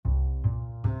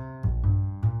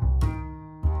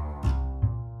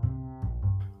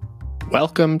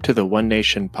Welcome to the One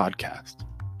Nation podcast.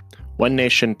 One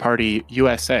Nation Party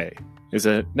USA is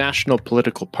a national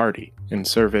political party in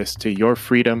service to your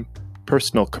freedom,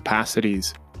 personal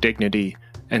capacities, dignity,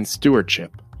 and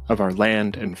stewardship of our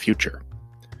land and future.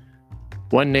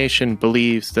 One Nation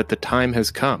believes that the time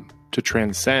has come to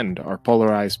transcend our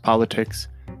polarized politics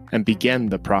and begin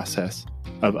the process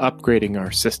of upgrading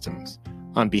our systems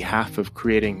on behalf of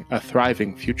creating a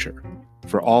thriving future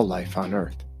for all life on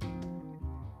Earth.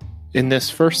 In this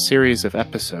first series of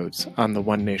episodes on the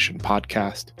One Nation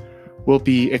podcast, we'll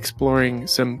be exploring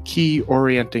some key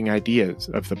orienting ideas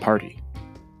of the party.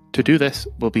 To do this,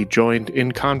 we'll be joined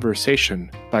in conversation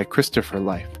by Christopher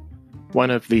Life, one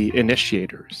of the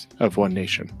initiators of One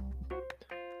Nation.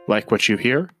 Like what you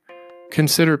hear?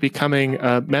 Consider becoming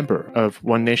a member of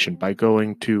One Nation by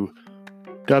going to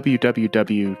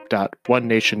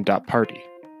www.onenation.party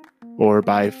or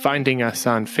by finding us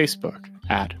on Facebook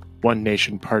at One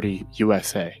Nation Party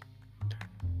USA.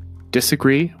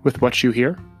 Disagree with what you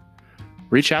hear?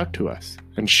 Reach out to us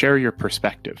and share your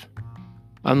perspective.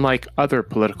 Unlike other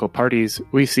political parties,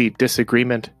 we see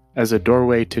disagreement as a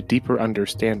doorway to deeper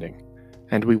understanding,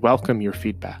 and we welcome your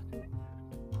feedback.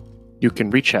 You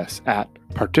can reach us at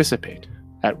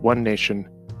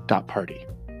participate@onenation.party.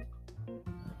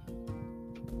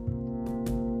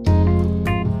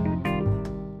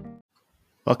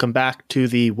 Welcome back to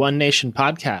the One Nation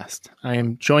podcast. I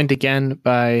am joined again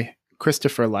by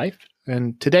Christopher Life,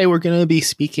 and today we're going to be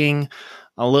speaking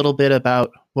a little bit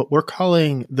about what we're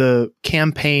calling the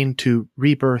campaign to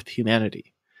rebirth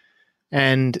humanity.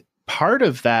 And part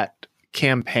of that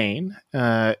campaign,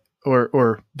 or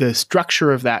the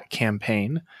structure of that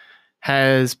campaign,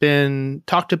 has been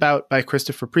talked about by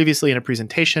Christopher previously in a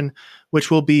presentation,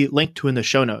 which will be linked to in the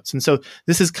show notes. And so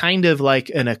this is kind of like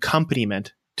an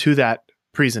accompaniment to that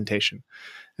presentation.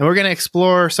 And we're going to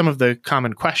explore some of the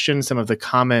common questions, some of the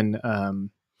common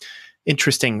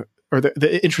interesting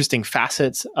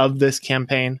facets of this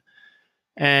campaign.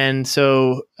 And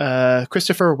so,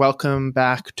 Christopher, welcome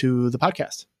back to the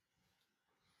podcast.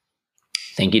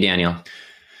 Thank you, Daniel.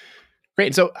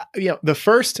 Great. So, the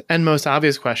first and most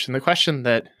obvious question, the question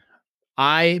that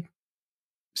I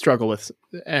struggle with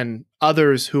and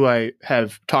others who I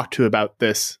have talked to about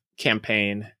this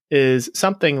campaign is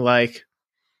something like,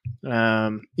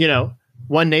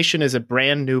 One Nation is a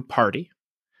brand new party.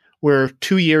 We're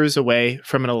 2 years away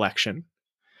from an election,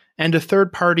 and a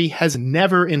third party has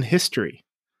never in history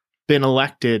been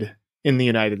elected in the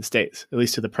United States, at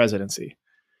least to the presidency.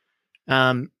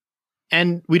 And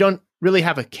we don't really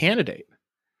have a candidate.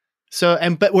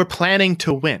 But we're planning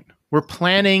to win. We're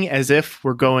planning as if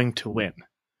we're going to win.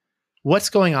 What's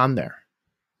going on there?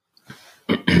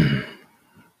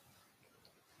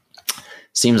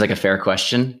 Seems like a fair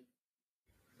question.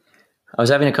 I was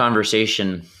having a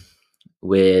conversation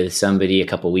with somebody a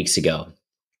couple weeks ago,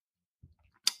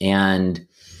 and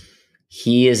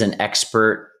he is an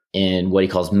expert in what he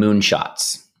calls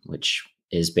moonshots, which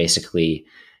is basically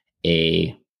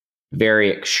a very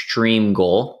extreme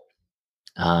goal.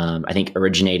 I think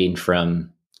originating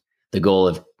from the goal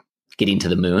of getting to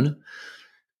the moon.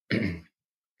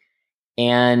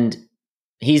 And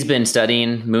he's been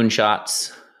studying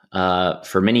moonshots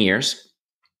for many years.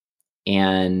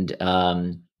 And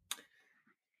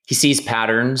he sees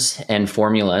patterns and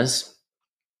formulas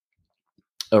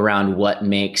around what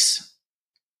makes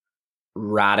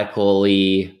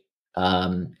radically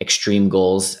extreme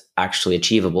goals actually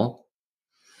achievable.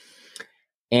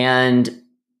 And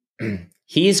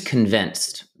he's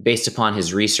convinced, based upon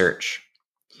his research,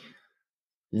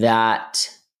 that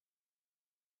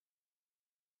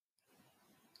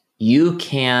you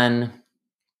can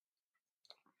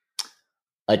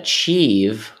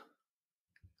achieve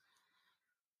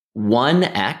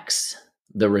 1x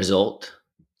the result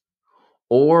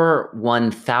or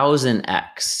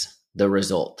 1000x the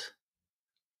result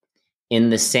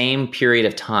in the same period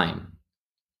of time.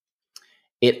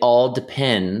 It all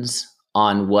depends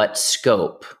on what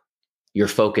scope you're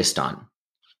focused on,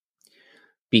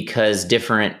 because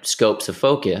different scopes of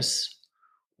focus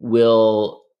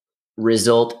will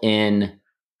result in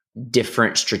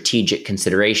different strategic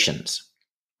considerations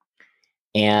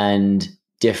and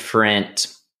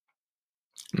different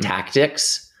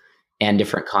tactics and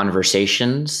different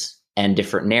conversations and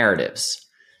different narratives.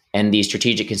 And these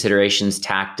strategic considerations,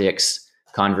 tactics,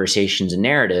 conversations, and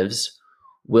narratives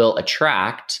will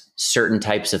attract certain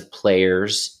types of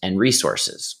players and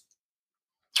resources.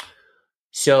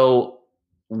 So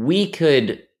we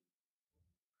could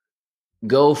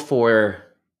go for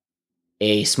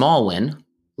a small win,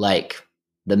 like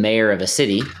the mayor of a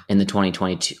city in the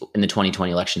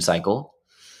 2020 election cycle,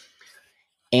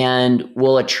 and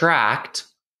will attract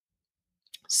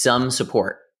some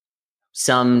support,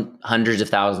 some hundreds of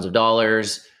thousands of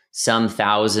dollars, some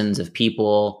thousands of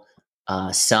people,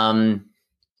 some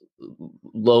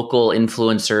local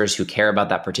influencers who care about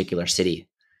that particular city.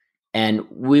 And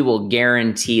we will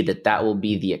guarantee that that will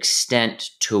be the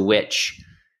extent to which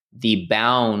the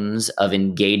bounds of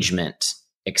engagement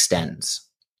extends.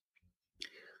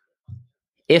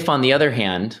 If, on the other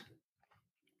hand,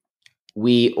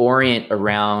 we orient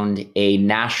around a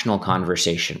national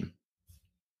conversation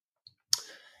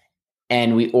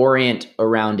and we orient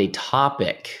around a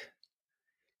topic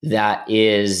that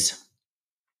is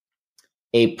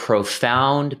a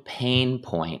profound pain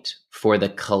point for the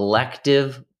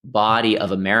collective body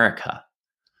of America,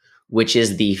 which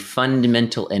is the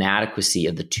fundamental inadequacy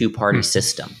of the two-party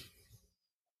system.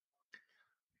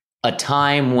 A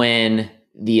time when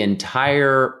the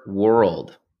entire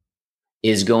world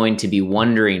is going to be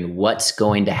wondering what's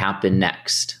going to happen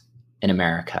next in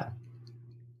America,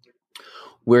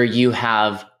 where you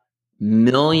have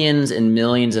millions and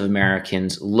millions of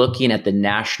Americans looking at the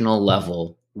national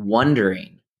level,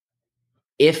 wondering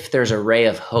if there's a ray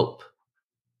of hope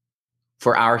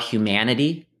for our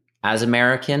humanity as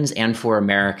Americans and for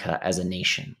America as a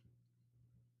nation.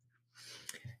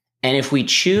 And if we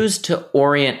choose to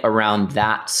orient around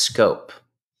that scope,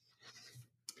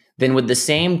 then with the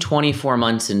same 24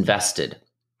 months invested,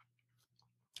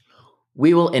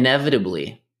 we will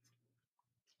inevitably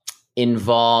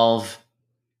involve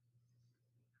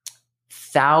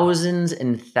thousands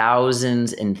and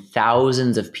thousands and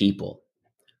thousands of people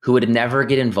who would never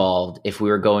get involved if we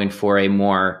were going for a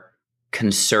more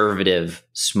conservative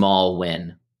small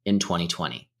win in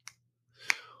 2020.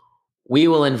 We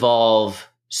will involve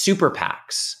super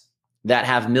PACs that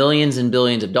have millions and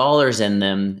billions of dollars in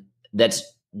them that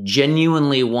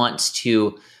genuinely wants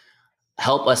to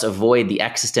help us avoid the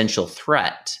existential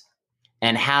threat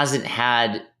and hasn't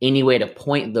had any way to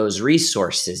point those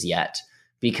resources yet,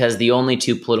 because the only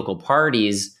two political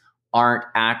parties aren't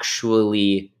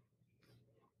actually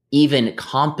even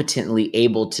competently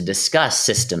able to discuss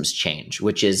systems change,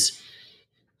 which is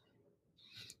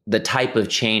the type of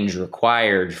change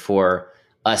required for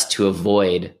us to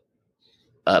avoid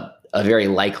a very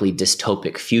likely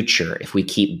dystopic future if we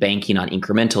keep banking on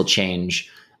incremental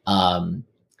change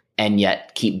and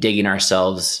yet keep digging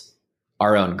ourselves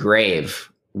our own grave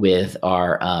with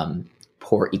our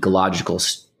poor ecological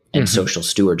and social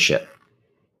stewardship.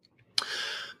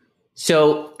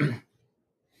 So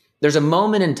there's a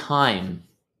moment in time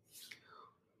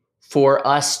for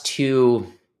us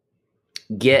to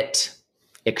get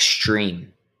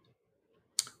extreme,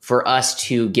 for us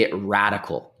to get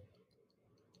radical,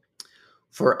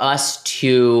 for us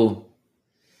to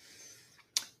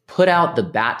put out the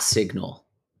bat signal,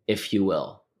 if you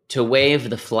will, to wave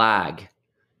the flag,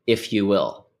 if you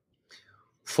will,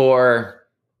 for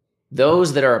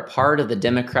those that are a part of the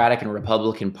Democratic and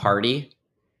Republican Party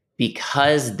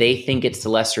because they think it's the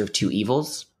lesser of two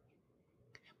evils,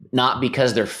 not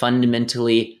because they're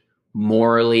fundamentally,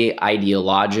 morally,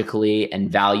 ideologically,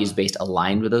 and values-based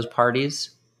aligned with those parties.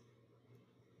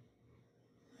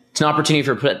 It's an opportunity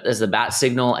for put as the bat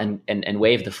signal and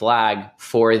wave the flag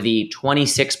for the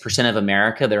 26% of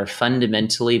America that are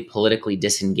fundamentally politically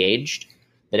disengaged,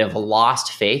 that have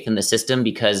lost faith in the system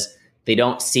because they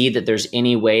don't see that there's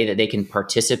any way that they can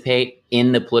participate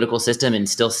in the political system and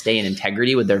still stay in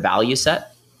integrity with their value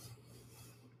set.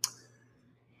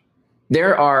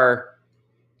 There are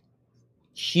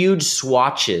huge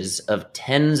swatches of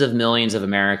tens of millions of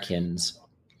Americans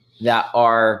that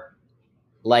are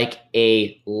like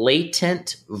a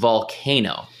latent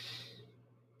volcano.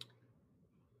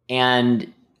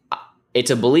 And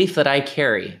it's a belief that I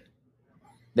carry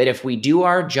that if we do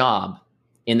our job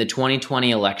in the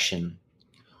 2020 election,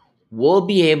 we'll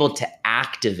be able to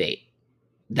activate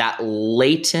that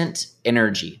latent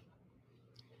energy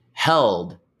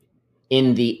held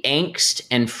in the angst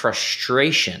and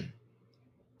frustration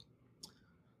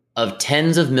of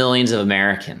tens of millions of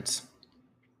Americans.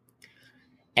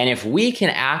 And if we can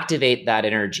activate that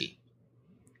energy,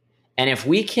 and if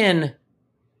we can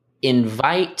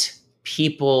invite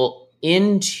people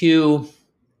into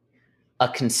a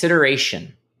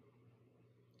consideration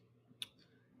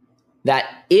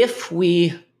that if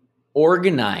we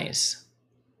organize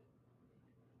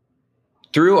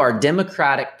through our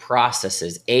democratic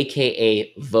processes,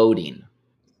 aka voting,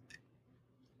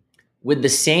 with the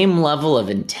same level of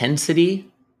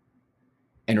intensity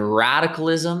and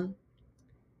radicalism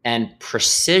and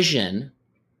precision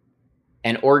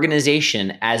and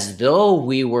organization as though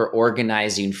we were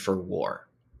organizing for war,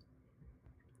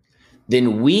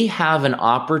 then we have an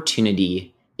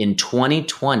opportunity in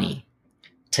 2020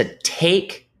 to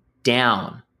take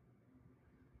down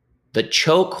the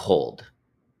chokehold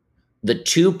the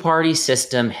two-party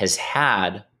system has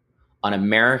had on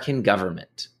American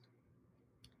government.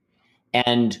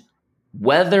 And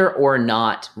whether or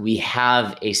not we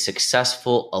have a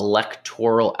successful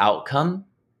electoral outcome,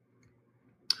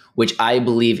 which I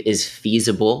believe is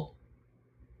feasible,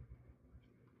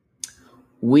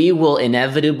 we will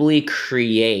inevitably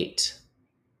create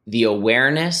the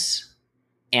awareness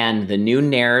and the new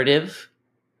narrative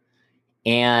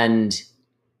and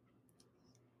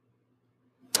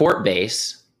court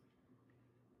base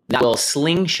that will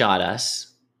slingshot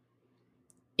us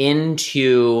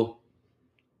into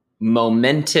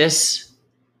momentous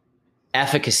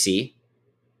efficacy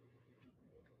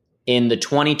in the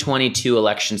 2022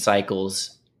 election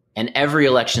cycles and every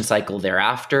election cycle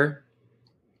thereafter,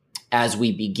 as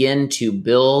we begin to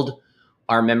build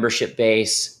our membership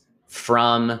base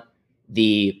from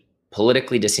the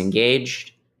politically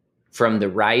disengaged, from the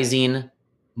rising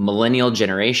millennial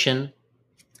generation,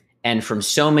 and from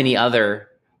so many other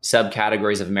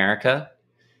subcategories of America,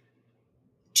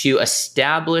 to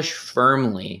establish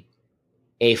firmly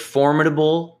a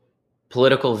formidable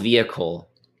political vehicle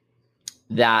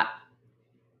that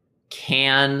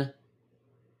can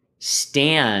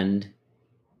stand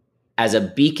as a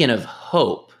beacon of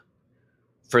hope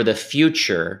for the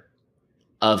future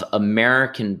of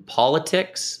American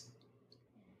politics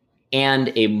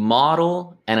and a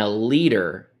model and a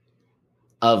leader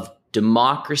of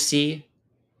democracy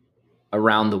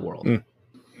around the world.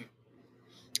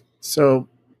 So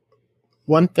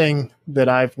one thing that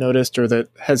I've noticed, or that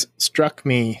has struck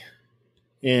me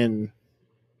in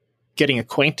getting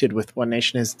acquainted with One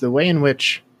Nation, is the way in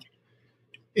which,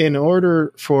 in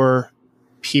order for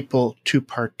people to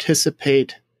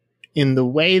participate in the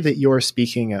way that you're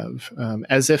speaking of,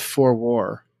 as if for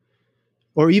war,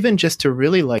 or even just to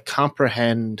really like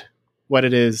comprehend what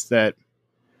it is that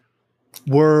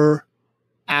we're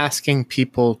asking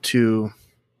people to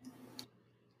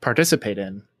participate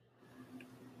in,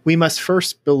 we must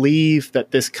first believe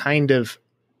that this kind of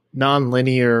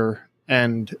nonlinear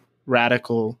and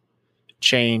radical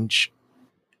change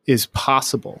is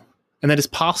possible, and that it's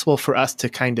possible for us to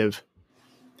kind of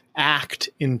act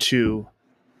into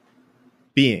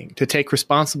being, to take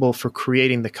responsible for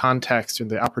creating the context and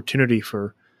the opportunity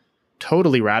for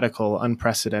totally radical,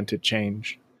 unprecedented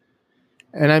change.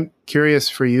 And I'm curious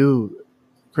for you,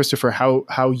 Christopher,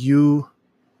 how you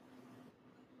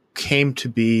came to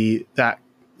be that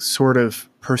sort of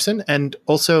person, and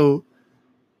also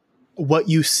what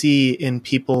you see in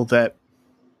people that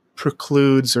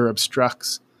precludes or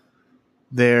obstructs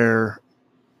their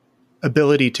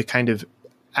ability to kind of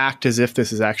act as if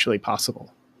this is actually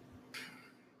possible.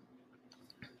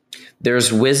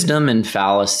 There's wisdom and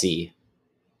fallacy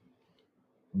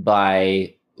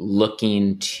by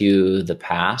looking to the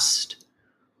past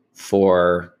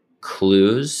for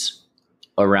clues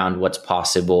around what's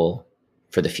possible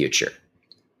for the future.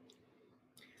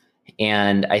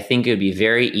 And I think it would be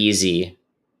very easy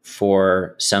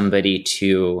for somebody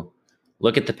to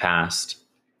look at the past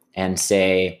and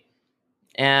say,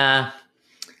 you're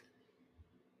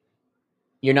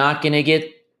not going to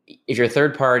get, if you're a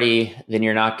third party, then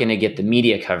you're not going to get the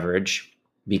media coverage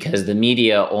because the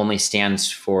media only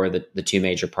stands for the two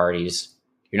major parties.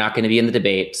 You're not going to be in the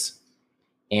debates.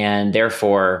 And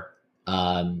therefore,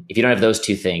 if you don't have those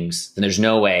two things, then there's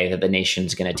no way that the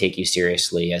nation's going to take you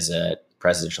seriously as a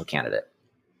presidential candidate.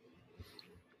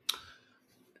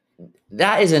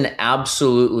 That is an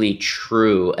absolutely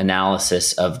true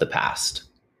analysis of the past.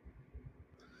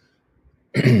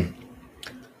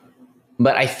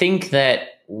 But I think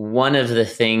that one of the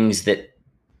things that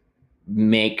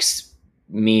makes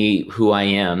me who I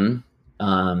am,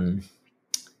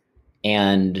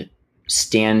 and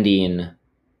standing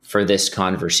for this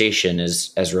conversation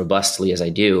as robustly as I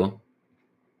do,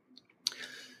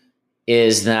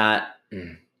 is that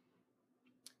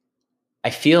I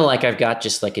feel like I've got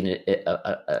just like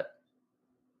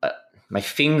my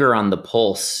finger on the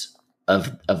pulse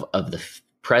of the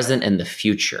present and the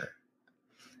future.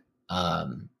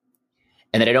 And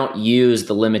that I don't use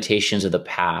the limitations of the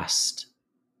past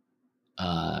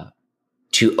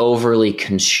to overly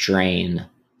constrain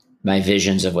my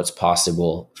visions of what's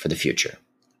possible for the future.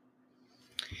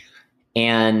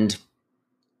 And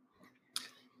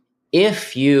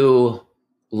if you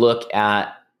look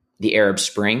at the Arab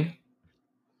Spring,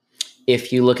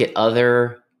 if you look at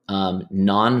other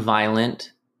nonviolent,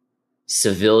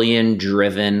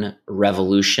 civilian-driven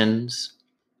revolutions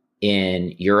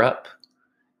in Europe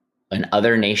and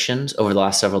other nations over the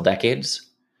last several decades,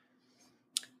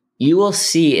 you will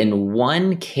see in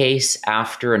one case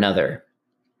after another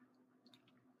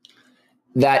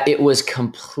that it was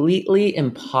completely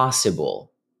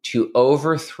impossible to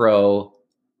overthrow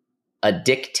a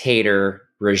dictator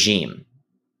regime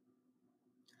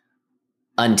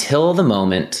until the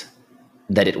moment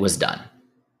that it was done.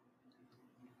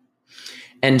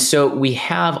 And so we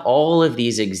have all of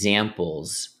these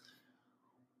examples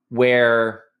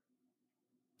where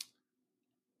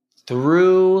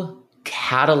through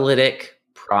catalytic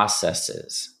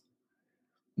processes,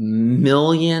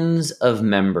 millions of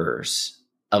members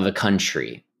of a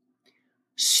country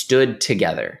stood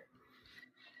together,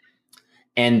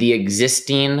 and the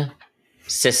existing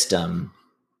system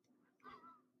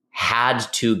had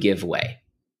to give way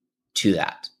to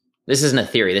that. This isn't a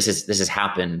theory. This has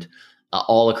happened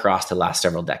all across the last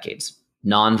several decades.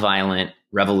 Nonviolent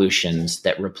revolutions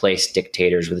that replaced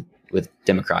dictators with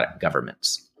democratic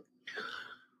governments.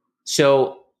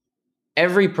 So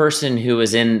every person who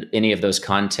was in any of those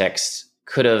contexts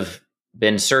could have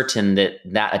been certain that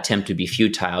that attempt would be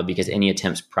futile because any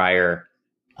attempts prior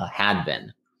had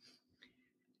been.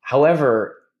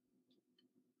 However,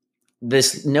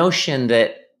 this notion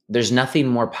that there's nothing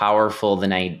more powerful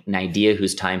than an idea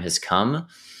whose time has come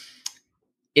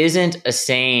isn't a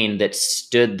saying that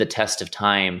stood the test of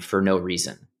time for no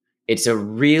reason. It's a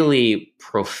really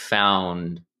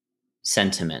profound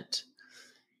sentiment.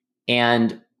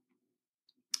 And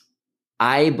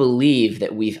I believe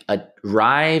that we've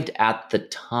arrived at the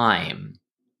time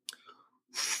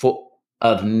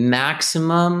of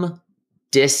maximum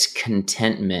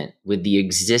discontentment with the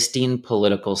existing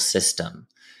political system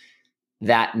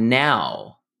that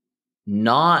now,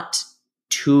 not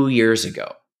 2 years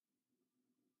ago,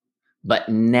 but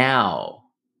now,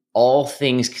 all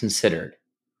things considered,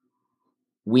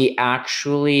 we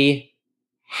actually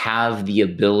have the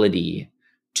ability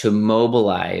to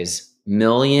mobilize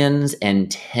millions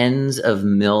and tens of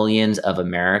millions of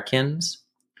Americans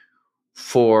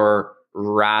for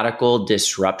radical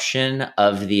disruption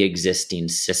of the existing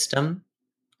system.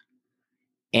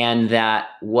 And that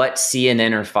what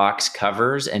CNN or Fox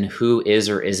covers and who is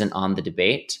or isn't on the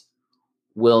debate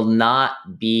will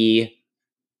not be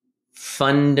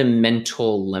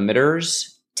fundamental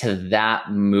limiters to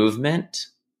that movement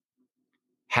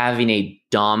having a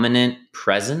dominant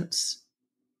presence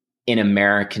in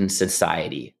American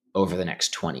society over the next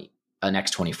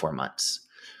 24 months.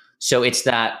 So it's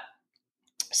that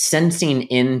sensing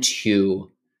into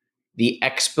the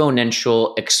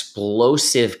exponential,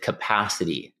 explosive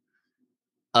capacity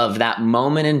of that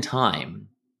moment in time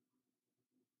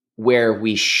where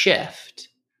we shift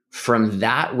from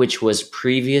that which was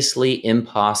previously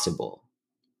impossible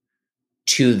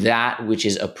to that which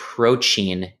is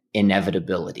approaching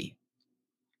inevitability.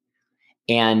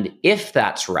 And if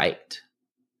that's right,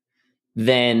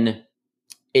 then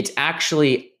it's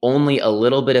actually only a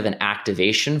little bit of an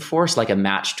activation force, like a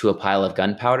match to a pile of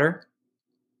gunpowder,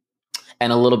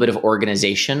 and a little bit of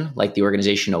organization, like the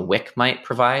organization a WIC might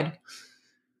provide,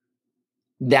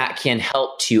 that can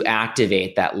help to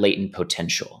activate that latent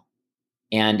potential.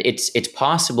 And it's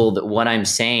possible that what I'm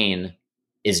saying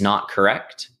is not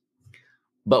correct.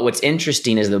 But what's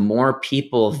interesting is the more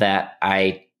people that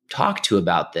I talk to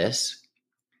about this,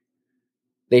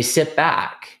 they sit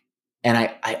back and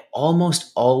I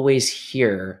almost always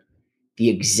hear the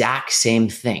exact same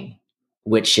thing,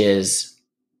 which is,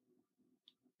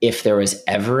 if there was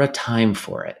ever a time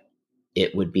for it,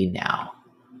 it would be now.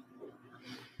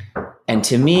 And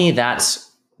to me,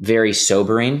 that's very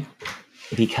sobering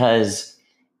because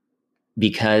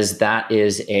that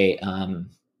is an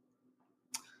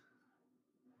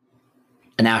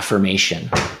affirmation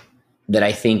that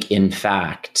I think, in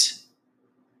fact,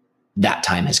 that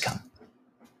time has come.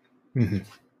 Mm-hmm.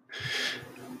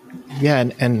 Yeah,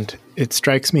 and it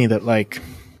strikes me that, like,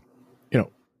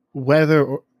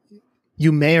 whether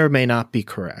you may or may not be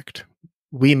correct,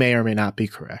 we may or may not be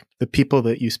correct, the people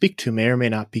that you speak to may or may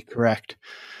not be correct.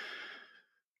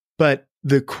 But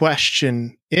the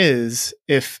question is,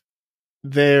 if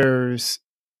there's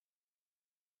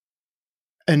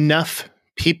enough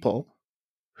people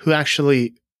who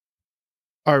actually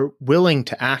are willing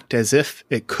to act as if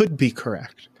it could be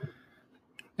correct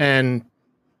and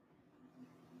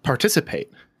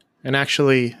participate and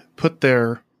actually put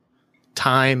their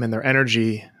time and their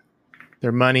energy,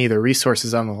 their money, their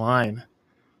resources on the line,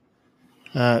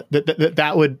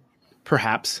 that would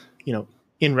perhaps,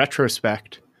 in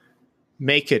retrospect,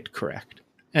 make it correct.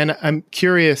 And I'm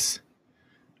curious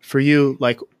for you,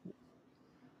 like,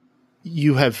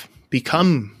 you have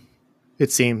become,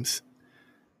 it seems,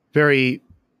 very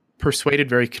persuaded,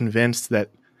 very convinced that,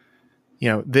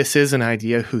 this is an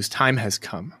idea whose time has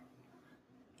come.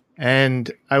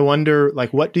 And I wonder,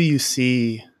 like, what do you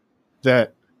see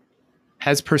that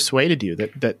has persuaded you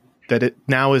that it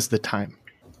now is the time?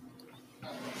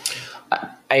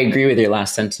 I agree with your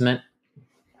last sentiment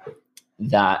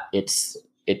that it's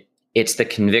the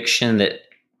conviction that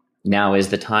now is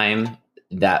the time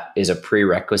that is a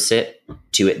prerequisite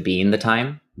to it being the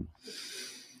time.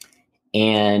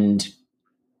 And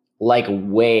like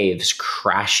waves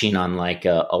crashing on like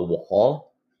a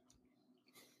wall,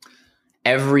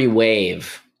 every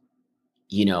wave,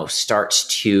 starts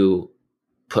to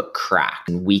put crack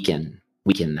and weaken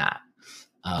that.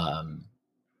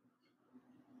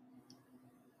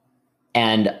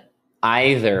 And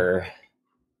either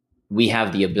we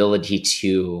have the ability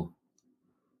to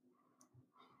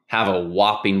have a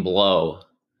whopping blow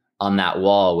on that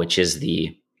wall, which is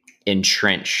the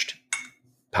entrenched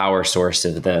power source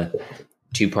of the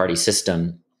two-party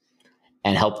system,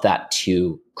 and help that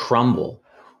to crumble,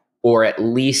 or at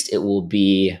least it will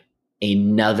be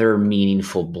another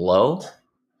meaningful blow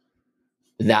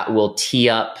that will tee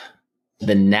up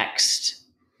the next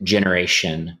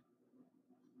generation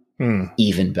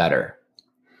even better.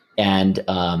 And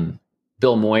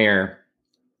Bill Moyer,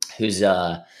 who's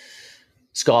a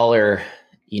scholar,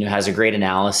 has a great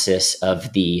analysis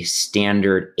of the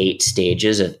standard 8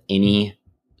 stages of any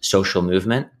social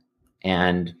movement.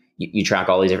 And you track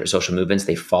all these different social movements,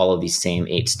 they follow these same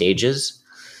 8 stages.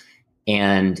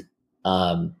 And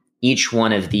each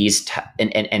one of these,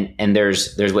 and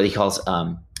there's what he calls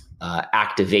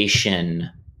activation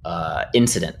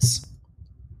incidents.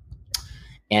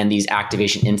 And these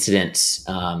activation incidents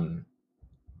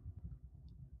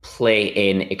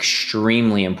play an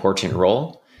extremely important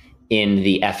role in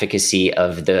the efficacy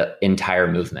of the entire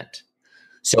movement.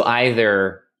 So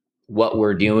either what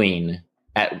we're doing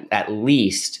at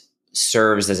least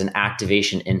serves as an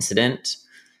activation incident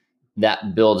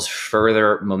that builds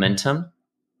further momentum,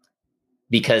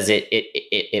 because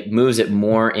it moves it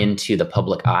more into the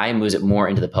public eye, moves it more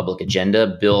into the public agenda,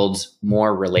 builds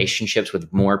more relationships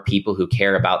with more people who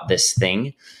care about this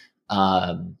thing.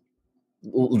 The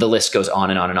list goes on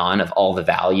and on and on of all the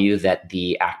value that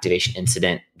the activation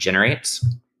incident generates.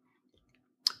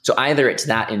 So either it's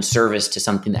that in service to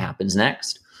something that happens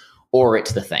next, or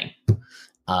it's the thing.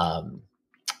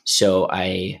 So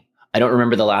I don't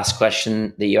remember the last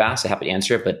question that you asked. I happy to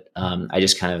answer it, but I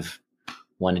just kind of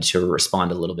wanted to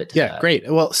respond a little bit to that. Yeah,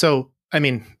 great. Well, so, I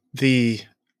mean,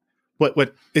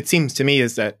 what it seems to me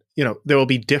is that, there will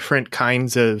be different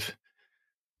kinds of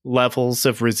levels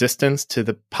of resistance to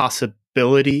the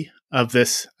possibility of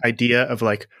this idea of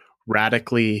like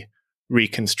radically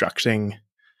reconstructing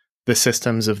the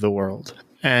systems of the world.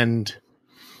 And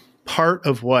part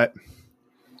of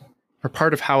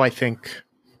how I think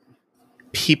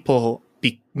people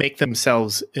make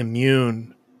themselves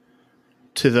immune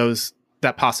to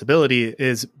that possibility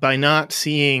is by not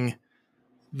seeing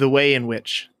the way in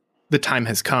which the time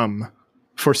has come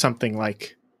for something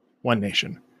like One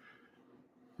Nation.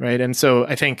 Right. And so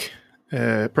I think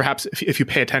perhaps if you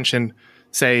pay attention,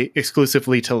 say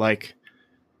exclusively to like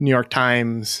New York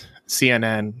Times,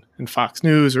 CNN, and Fox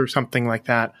News or something like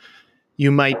that,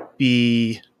 you might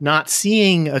be not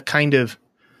seeing a kind of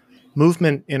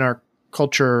movement in our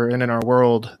culture and in our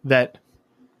world that,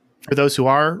 for those who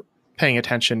are paying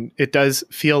attention, it does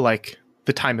feel like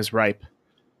the time is ripe.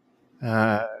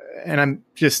 And I'm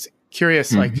just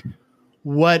curious, like,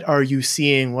 what are you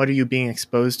seeing? What are you being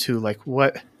exposed to? Like,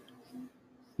 what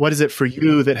is it for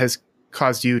you that has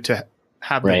caused you to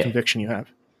have the conviction you have?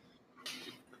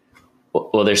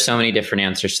 Well, there's so many different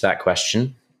answers to that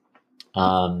question.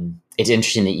 It's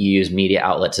interesting that you use media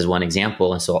outlets as one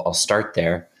example. And so I'll start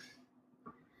there.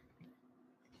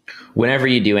 Whenever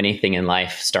you do anything in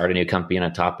life, start a new company on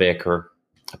a topic or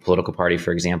a political party,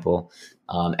 for example,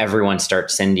 everyone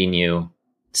starts sending you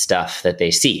stuff that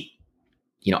they see,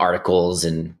 articles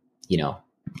and,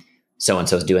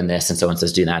 so-and-so's doing this and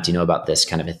so-and-so's doing that. Do you know about this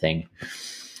kind of a thing?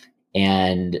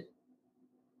 And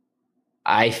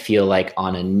I feel like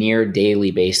on a near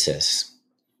daily basis,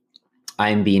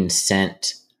 I'm being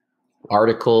sent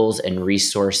articles and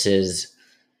resources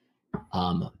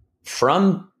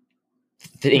from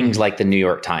things like the New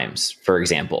York Times, for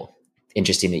example.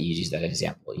 Interesting that you use that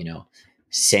example,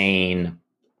 saying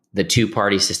the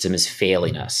two-party system is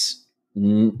failing us.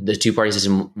 The two-party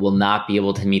system will not be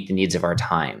able to meet the needs of our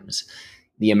times.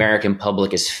 The American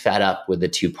public is fed up with the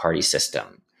two-party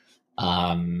system.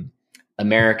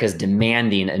 America's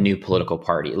demanding a new political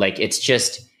party. Like, it's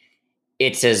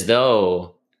as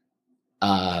though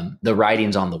the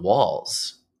writing's on the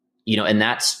walls, and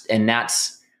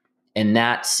that's and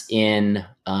that's in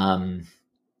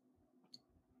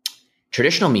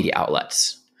traditional media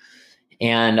outlets.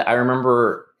 And I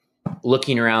remember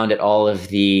looking around at all of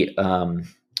the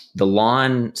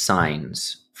lawn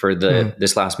signs for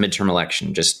this last midterm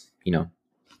election, just a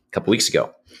couple weeks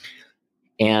ago,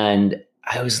 and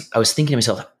I was thinking to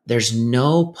myself, there's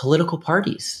no political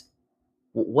parties.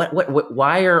 What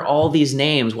why are all these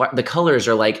names? Why, the colors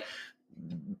are like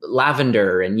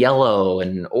lavender and yellow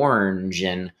and orange,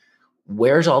 and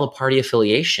where's all the party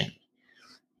affiliation?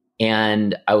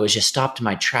 And I was just stopped in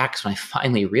my tracks when I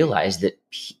finally realized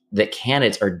that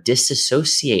candidates are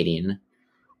disassociating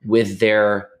with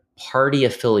their party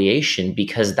affiliation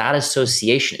because that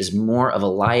association is more of a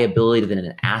liability than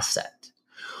an asset.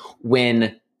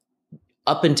 When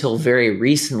up until very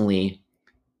recently,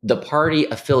 the party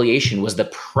affiliation was the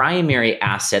primary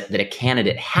asset that a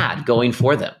candidate had going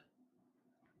for them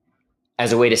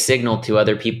as a way to signal to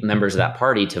other people, members of that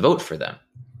party, to vote for them.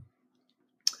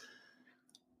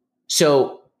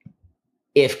 So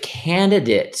if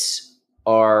candidates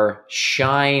are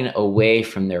shying away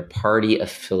from their party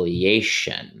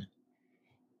affiliation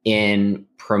in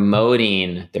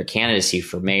promoting their candidacy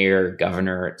for mayor,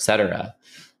 governor, et cetera,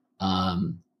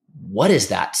 what is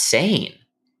that saying?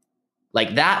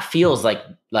 Like, that feels like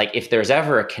if there's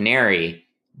ever a canary,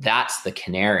 that's the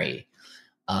canary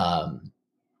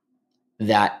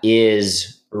that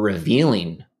is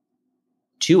revealing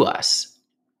to us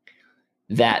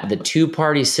that the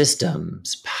two-party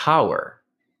system's power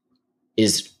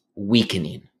is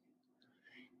weakening.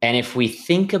 And if we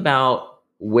think about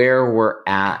where we're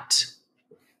at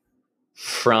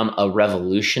from a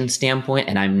revolution standpoint,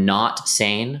 and I'm not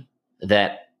saying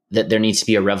that there needs to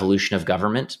be a revolution of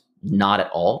government, not at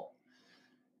all.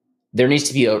 There needs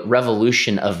to be a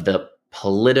revolution of the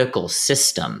political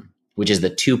system, which is the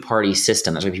two-party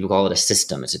system. That's why people call it a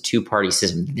system. It's a two-party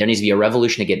system. There needs to be a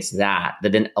revolution against that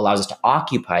then allows us to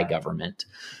occupy government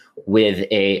with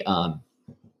a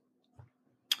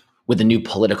new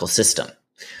political system.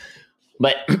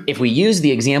 But if we use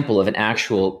the example of an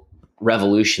actual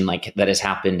revolution like that has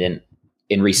happened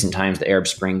in recent times, the Arab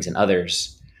Springs and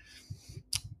others,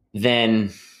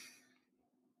 then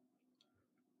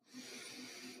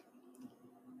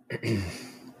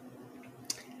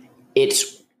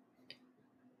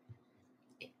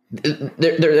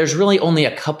there's really only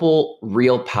a couple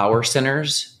real power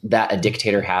centers that a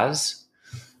dictator has.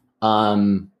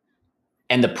 And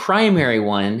the primary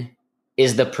one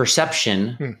is the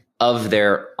perception of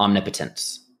their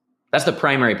omnipotence. That's the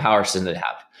primary power center they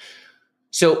have.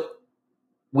 So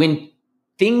when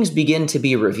things begin to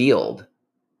be revealed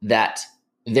that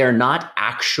they're not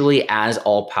actually as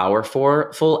all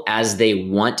powerful as they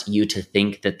want you to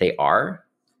think that they are,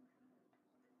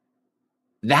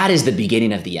 that is the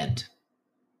beginning of the end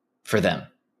for them.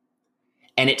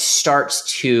 And it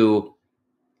starts to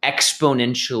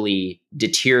exponentially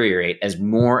deteriorate as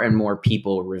more and more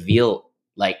people reveal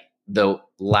like the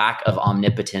lack of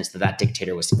omnipotence that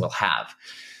dictator will have.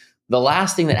 The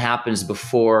last thing that happens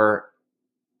before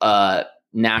a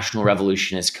national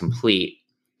revolution is complete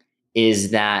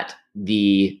is that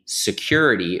the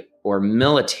security or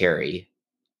military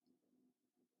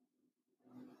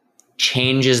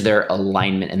changes their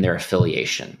alignment and their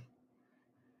affiliation.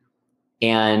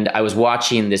 And I was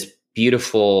watching this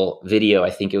beautiful video. I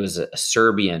think it was a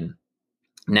Serbian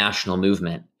national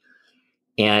movement.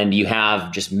 And you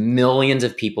have just millions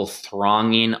of people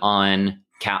thronging on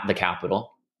the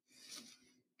Capitol.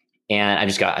 And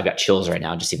I've got chills right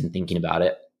now, just even thinking about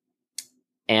it.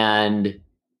 And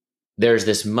there's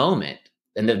this moment,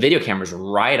 and the video camera's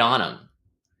right on them.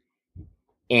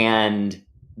 And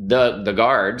the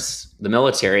guards, the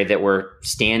military that were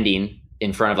standing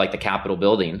in front of like the Capitol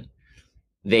building,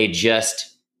 they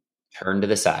just turn to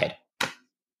the side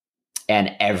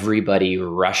and everybody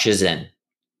rushes in.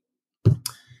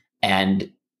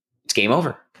 And it's game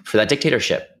over for that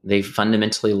dictatorship. They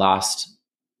fundamentally lost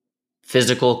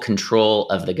physical control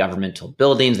of the governmental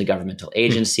buildings, the governmental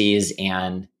agencies,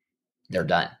 and they're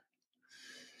done.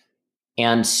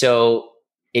 And so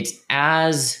it's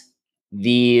as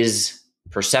these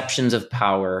perceptions of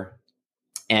power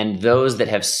and those that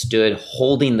have stood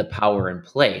holding the power in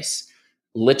place,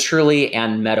 literally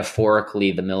and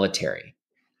metaphorically the military,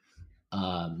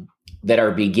 that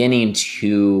are beginning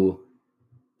to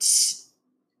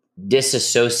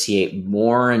disassociate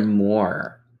more and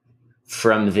more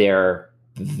from their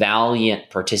valiant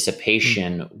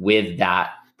participation with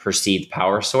that perceived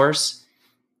power source.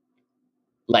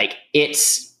 Like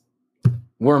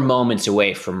we're moments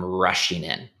away from rushing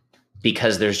in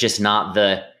because there's not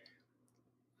the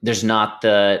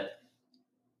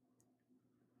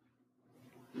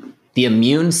the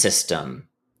immune system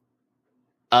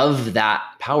of that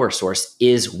power source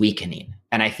is weakening.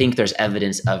 And I think there's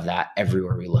evidence of that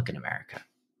everywhere we look in America.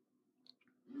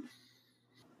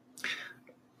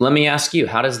 Let me ask you,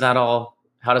 how does that all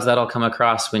come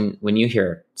across when you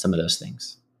hear some of those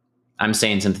things? I'm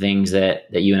saying some things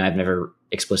that you and I have never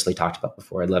explicitly talked about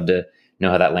before. I'd love to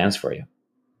know how that lands for you.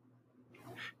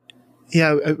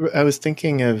 Yeah, I was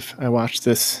thinking I watched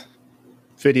this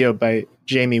video by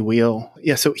Jamie Wheel.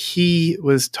 Yeah, so he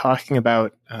was talking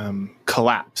about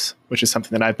collapse, which is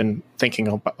something that I've been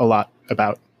thinking a lot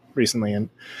about recently. And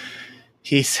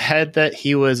he said that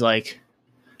he was like,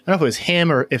 I don't know if it was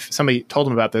him or if somebody told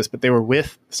him about this, but they were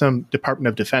with some Department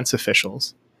of Defense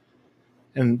officials.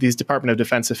 And these Department of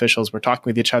Defense officials were talking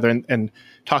with each other and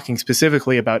talking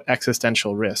specifically about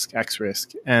existential risk, X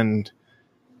risk. And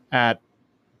at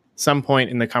some point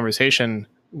in the conversation,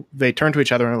 they turned to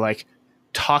each other and were like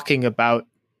talking about,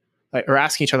 like, or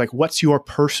asking each other, like, what's your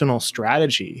personal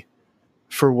strategy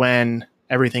for when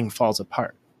everything falls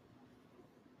apart?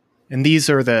 And these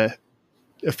are the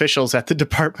officials at the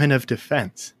Department of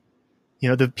Defense. You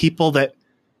know, the people that,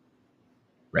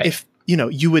 right. If, you know,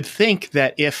 you would think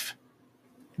that if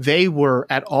they were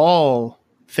at all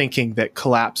thinking that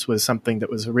collapse was something that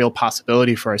was a real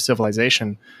possibility for our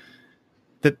civilization,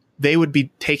 that they would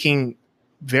be taking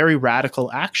very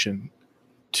radical action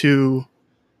to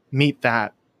meet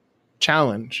that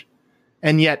challenge.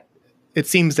 And yet it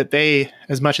seems that they,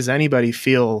 as much as anybody,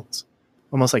 feels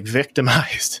almost like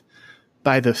victimized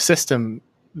by the system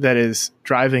that is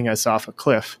driving us off a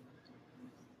cliff.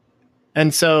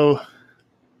 And so,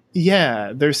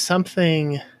 yeah, there's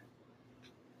something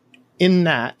in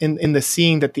that, in the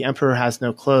seeing that the emperor has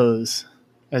no clothes,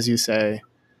 as you say,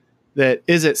 that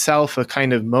is itself a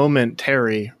kind of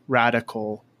momentary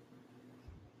radical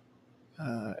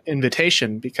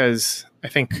invitation, because I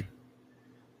think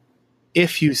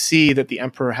if you see that the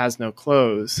emperor has no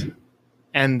clothes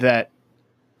and that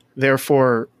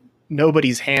therefore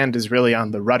nobody's hand is really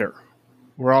on the rudder,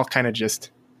 we're all kind of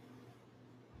just,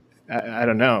 I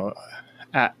don't know,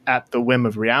 at the whim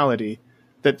of reality,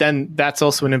 that then that's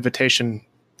also an invitation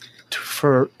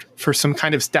for some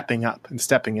kind of stepping up and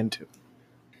stepping into.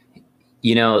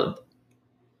 You know,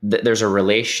 there's a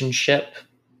relationship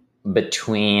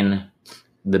between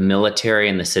the military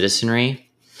and the citizenry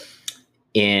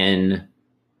in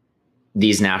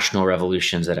these national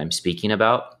revolutions that I'm speaking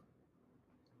about.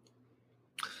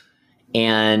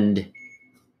 And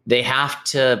they have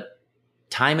to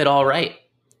time it all right.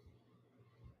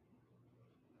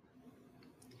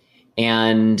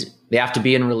 And they have to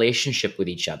be in relationship with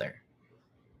each other.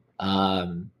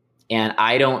 And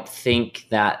I don't think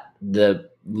that the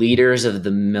leaders of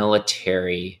the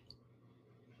military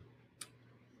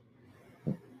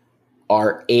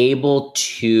are able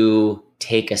to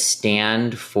take a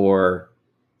stand for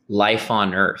life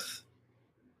on Earth,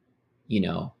 you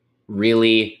know,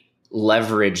 really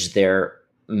leverage their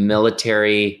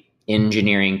military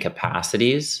engineering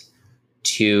capacities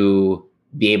to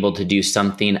be able to do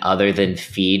something other than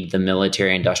feed the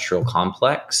military industrial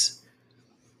complex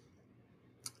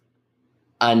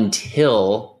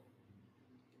until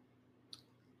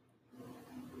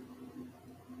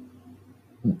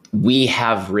we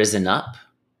have risen up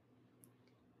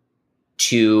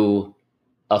to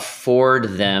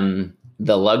afford them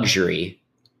the luxury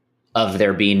of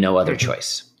there being no other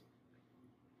choice.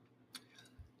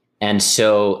 And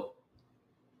so,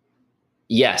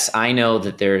 yes, I know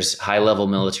that there's high-level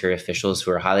military officials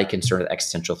who are highly concerned with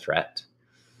existential threat.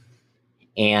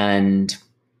 And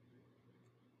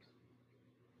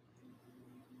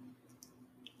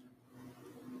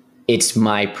it's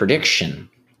my prediction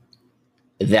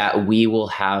that we will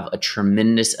have a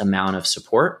tremendous amount of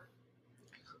support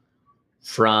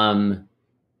from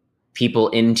people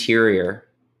interior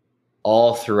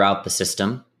all throughout the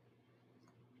system,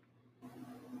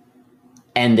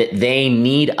 and that they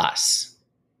need us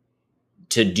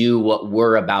to do what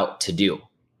we're about to do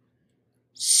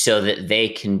so that they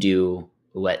can do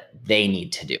what they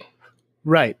need to do.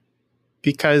 Right.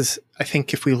 Because I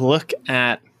think if we look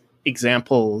at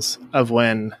examples of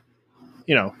when,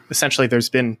 you know, essentially there's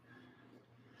been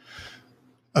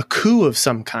a coup of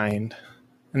some kind,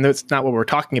 and that's not what we're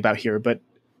talking about here, but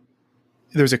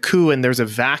there's a coup and there's a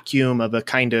vacuum of a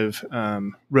kind of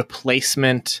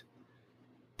replacement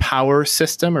power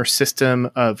system or system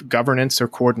of governance or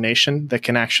coordination that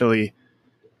can actually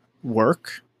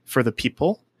work for the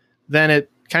people, then it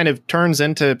kind of turns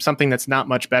into something that's not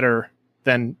much better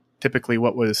than typically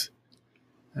what was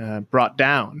brought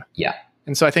down. Yeah.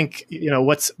 And so I think, you know,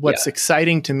 what's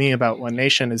exciting to me about One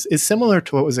Nation is similar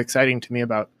to what was exciting to me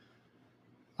about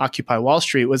Occupy Wall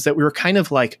Street was that we were kind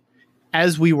of like,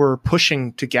 as we were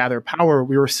pushing to gather power,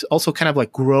 we were also kind of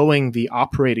like growing the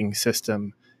operating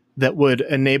system that would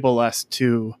enable us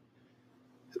to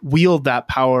wield that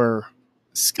power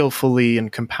skillfully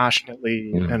and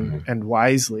compassionately and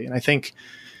wisely. And I think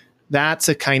that's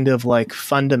a kind of like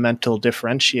fundamental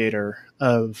differentiator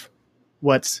of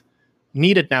what's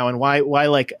needed now, and why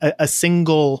like a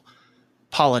single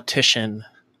politician,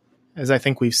 as I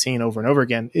think we've seen over and over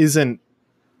again, isn't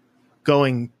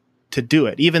going to do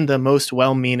it. Even the most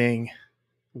well-meaning,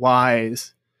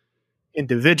 wise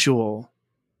individual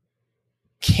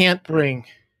can't bring,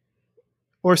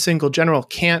 or single general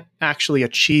can't actually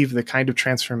achieve the kind of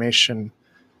transformation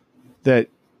that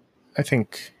I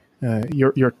think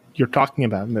you're talking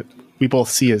about, and that we both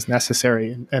see as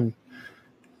necessary. And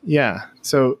yeah,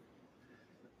 so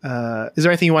is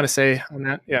there anything you want to say on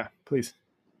that? Yeah, please.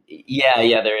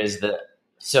 Yeah, there is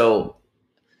so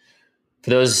for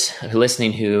those who are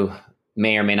listening who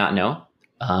may or may not know,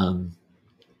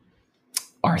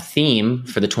 our theme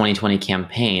for the 2020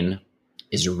 campaign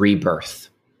is rebirth.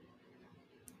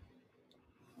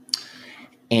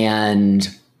 And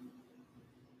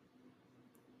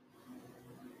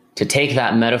to take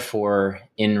that metaphor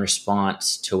in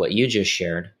response to what you just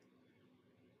shared,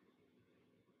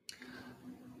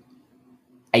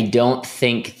 I don't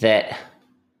think that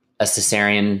a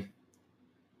cesarean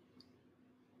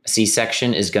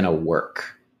C-section is going to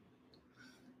work,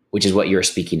 which is what you're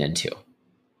speaking into.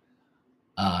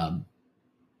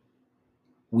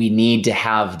 We need to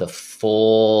have the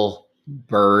full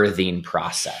birthing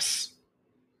process,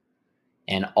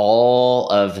 and all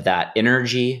of that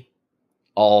energy,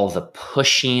 all the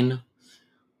pushing,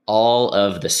 all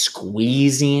of the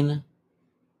squeezing,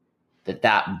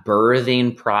 that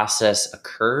birthing process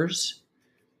occurs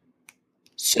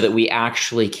so that we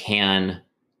actually can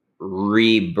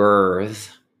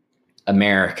rebirth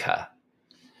America.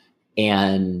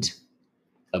 And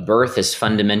a birth is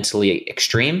fundamentally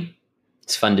extreme.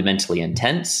 It's fundamentally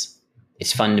intense.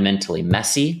 It's fundamentally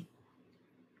messy.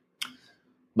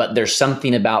 But there's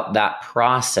something about that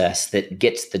process that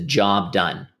gets the job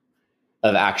done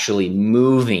of actually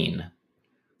moving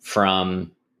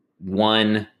from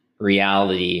one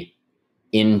reality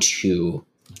into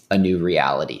a new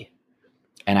reality.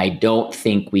 And I don't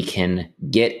think we can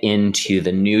get into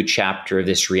the new chapter of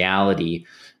this reality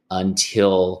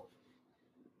until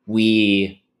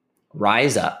we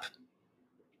rise up,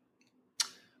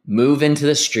 move into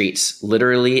the streets,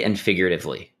 literally and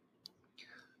figuratively,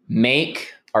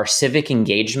 make our civic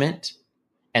engagement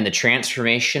and the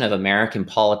transformation of American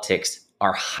politics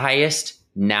our highest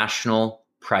national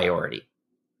priority.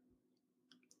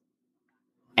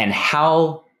 And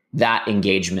how that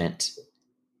engagement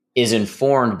is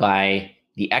informed by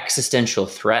the existential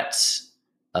threats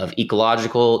of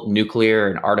ecological, nuclear,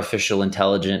 and artificial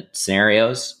intelligence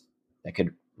scenarios that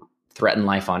could threaten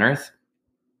life on Earth,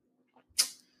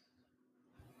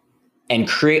 and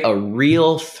create a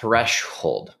real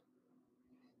threshold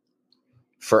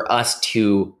for us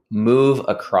to move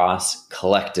across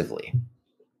collectively.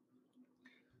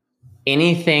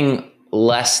 Anything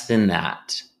less than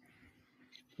that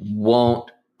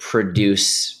won't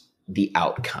produce the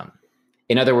outcome.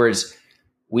 In other words,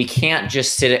 we can't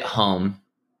just sit at home,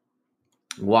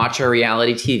 watch our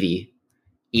reality TV,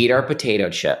 eat our potato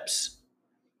chips,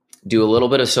 do a little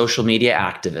bit of social media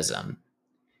activism,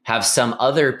 have some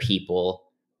other people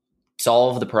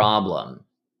solve the problem,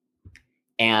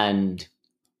 and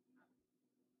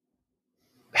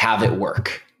have it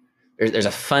work. There's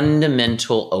a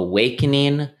fundamental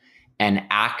awakening and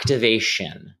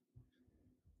activation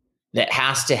that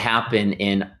has to happen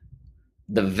in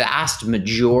the vast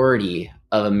majority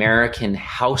of American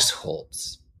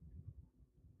households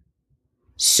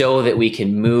so that we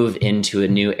can move into a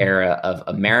new era of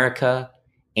America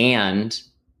and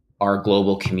our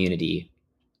global community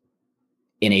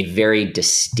in a very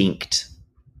distinct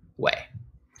way.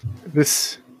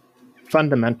 This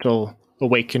fundamental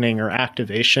awakening or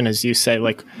activation, as you say,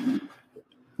 like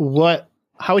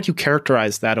how would you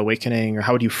characterize that awakening, or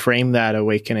how would you frame that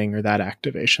awakening or that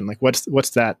activation? Like what's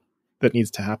that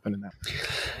needs to happen in that?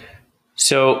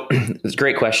 So it's a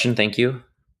great question. Thank you.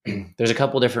 There's a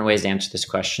couple different ways to answer this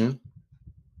question.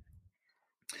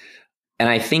 And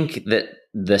I think that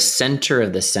the center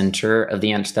of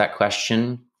the answer to that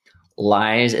question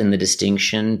lies in the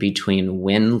distinction between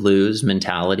win-lose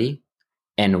mentality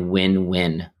and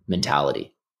win-win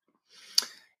mentality.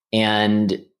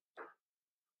 And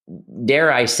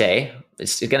dare I say,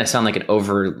 it's going to sound like an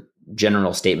over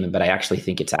general statement, but I actually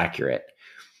think it's accurate,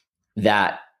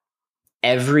 that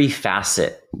every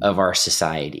facet of our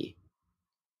society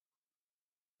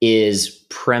is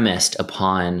premised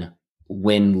upon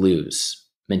win-lose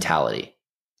mentality.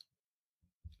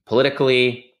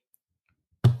 Politically,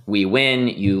 we win,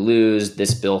 you lose.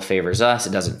 This bill favors us.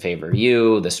 It doesn't favor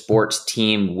you. The sports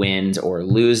team wins or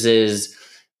loses.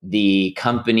 The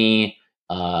company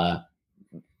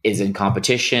is in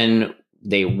competition.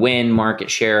 They win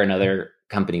market share. Another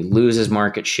company loses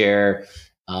market share.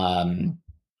 Our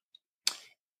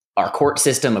court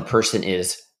system, a person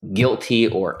is guilty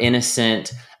or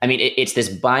innocent. I mean, it's this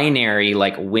binary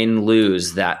like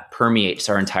win-lose that permeates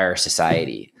our entire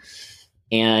society.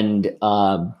 And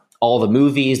all the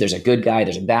movies, there's a good guy,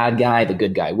 there's a bad guy. The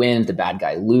good guy wins, the bad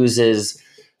guy loses.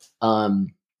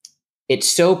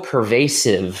 It's so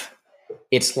pervasive.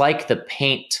 It's like the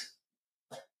paint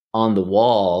on the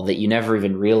wall that you never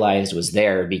even realized was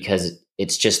there because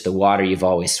it's just the water you've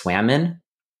always swam in.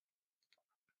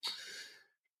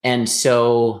 And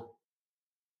so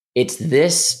it's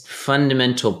this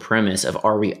fundamental premise of,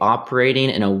 are we operating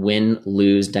in a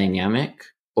win-lose dynamic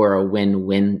or a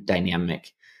win-win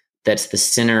dynamic? That's the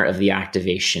center of the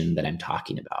activation that I'm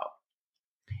talking about.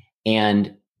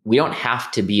 And we don't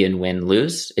have to be in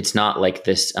win-lose. It's not like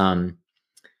this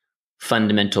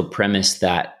fundamental premise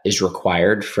that is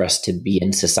required for us to be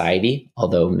in society,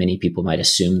 although many people might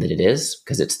assume that it is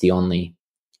because it's the only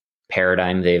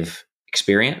paradigm they've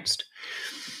experienced.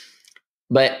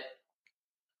 But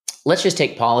let's just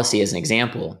take policy as an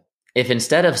example. If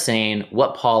instead of saying,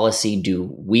 what policy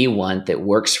do we want that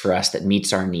works for us, that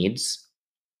meets our needs,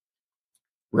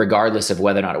 regardless of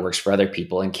whether or not it works for other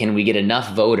people, and can we get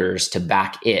enough voters to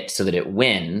back it so that it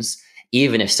wins,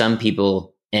 even if some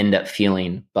people end up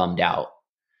feeling bummed out?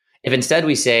 If instead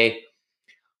we say,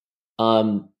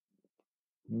 what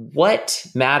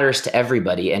matters to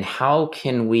everybody, and how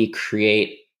can we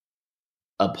create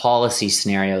a policy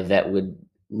scenario that would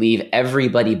leave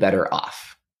everybody better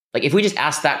off? Like if we just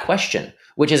ask that question,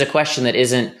 which is a question that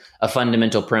isn't a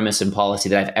fundamental premise in policy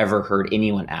that I've ever heard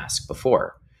anyone ask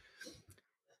before,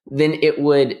 then it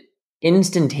would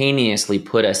instantaneously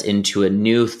put us into a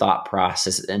new thought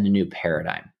process and a new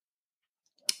paradigm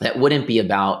that wouldn't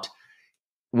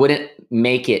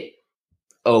make it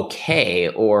okay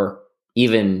or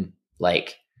even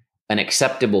like an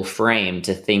acceptable frame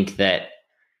to think that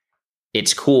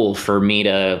it's cool for me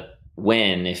to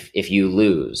win if you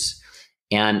lose.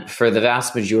 And for the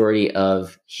vast majority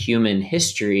of human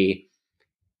history,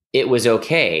 it was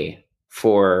okay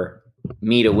for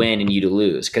me to win and you to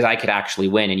lose, because I could actually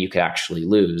win and you could actually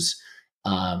lose.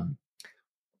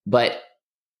 But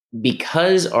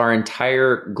because our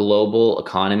entire global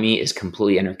economy is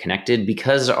completely interconnected,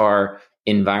 because our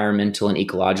environmental and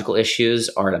ecological issues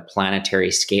are at a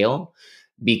planetary scale,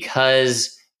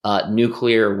 because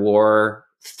nuclear war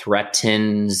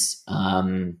threatens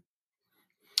the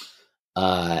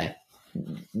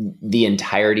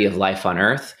entirety of life on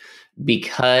Earth,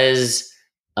 because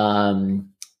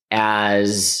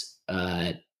as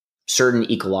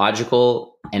certain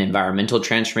ecological and environmental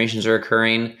transformations are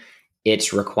occurring,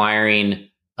 it's requiring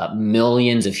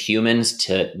millions of humans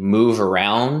to move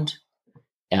around.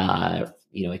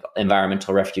 Like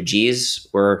environmental refugees,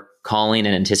 we're calling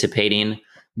and anticipating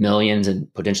millions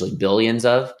and potentially billions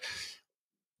of.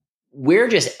 We're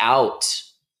just out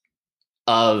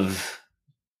of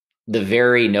the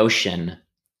very notion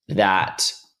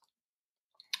that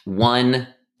one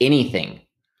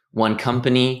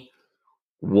company,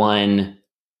 one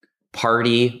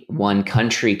party, one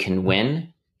country can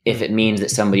win if it means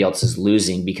that somebody else is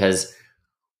losing, because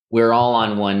we're all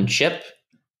on one ship.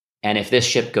 And if this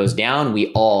ship goes down,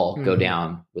 we all go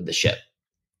down with the ship.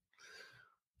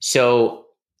 So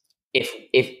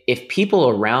if people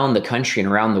around the country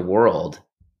and around the world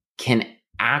can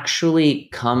actually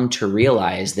come to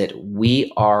realize that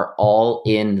we are all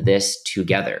in this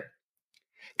together,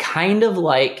 kind of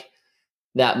like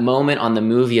that moment on the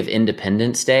movie of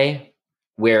Independence Day,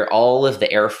 where all of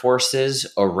the air forces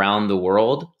around the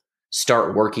world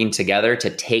start working together to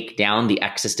take down the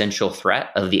existential threat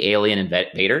of the alien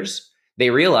invaders. They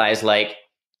realize like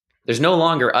there's no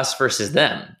longer us versus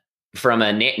them from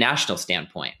a national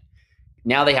standpoint.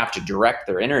 Now they have to direct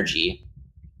their energy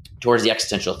towards the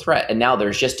existential threat. And now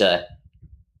there's just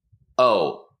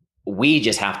we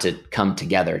just have to come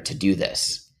together to do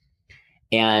this.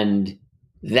 And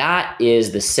that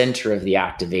is the center of the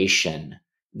activation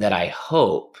that I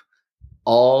hope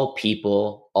all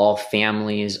people, all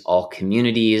families, all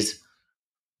communities,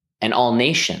 and all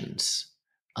nations,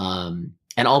 and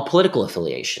all political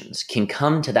affiliations can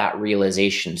come to that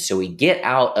realization. So we get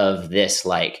out of this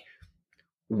like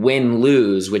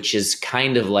win-lose, which is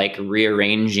kind of like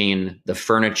rearranging the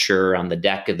furniture on the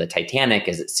deck of the Titanic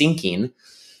as it's sinking,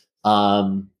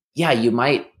 yeah, you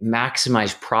might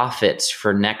maximize profits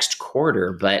for next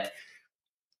quarter, but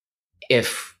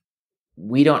if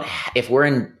if we're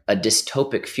in a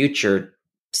dystopic future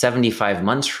 75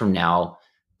 months from now,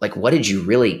 like, what did you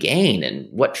really gain, and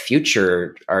what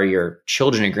future are your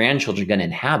children and grandchildren going to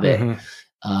inhabit?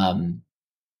 Mm-hmm.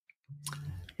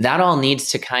 That all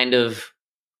needs to kind of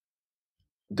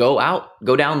go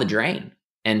down the drain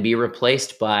and be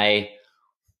replaced by,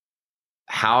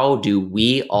 how do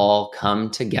we all come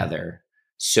together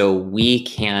so we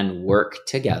can work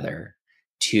together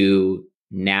to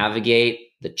navigate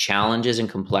the challenges and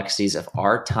complexities of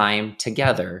our time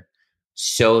together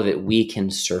so that we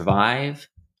can survive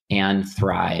and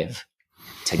thrive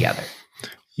together.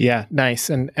 Yeah, nice.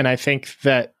 And I think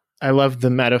that I love the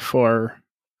metaphor,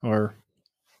 or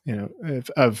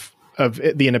of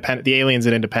the aliens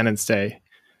at Independence Day,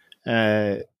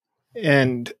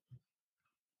 and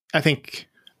I think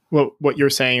what you're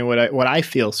saying, and what I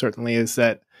feel certainly, is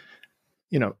that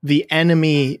the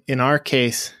enemy in our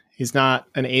case is not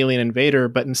an alien invader,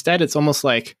 but instead it's almost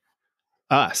like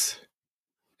us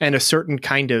and a certain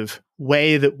kind of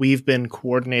way that we've been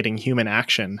coordinating human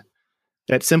action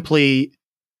that simply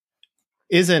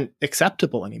isn't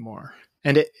acceptable anymore.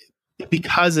 And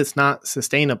because it's not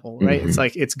sustainable, right? Mm-hmm. It's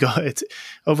like it's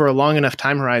over a long enough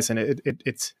time horizon,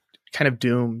 it's kind of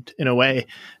doomed in a way.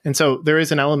 And so there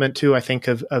is an element too, I think,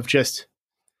 of just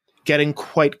getting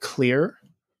quite clear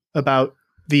about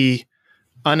the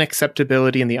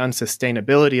unacceptability and the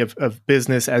unsustainability of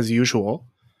business as usual,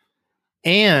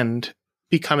 and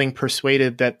becoming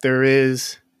persuaded that there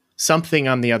is something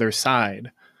on the other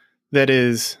side that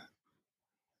is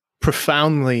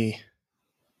profoundly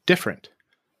different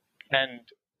and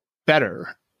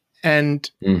better.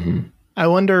 And mm-hmm. I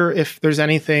wonder if there's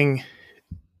anything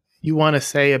you want to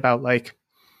say about like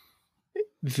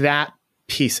that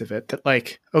piece of it, that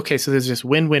like, okay, so there's this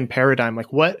win-win paradigm.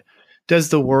 Like, what does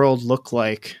the world look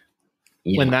like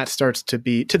when that starts to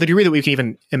be, to the degree that we can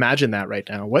even imagine that right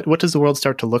now? What does the world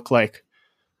start to look like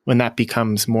when that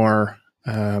becomes more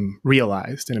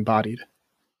realized and embodied?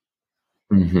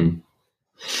 Mm-hmm.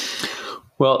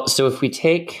 Well, so if we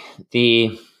take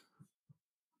the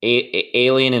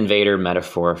alien invader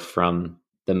metaphor from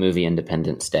the movie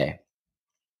Independence Day,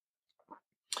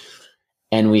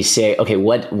 and we say, okay,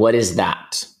 what is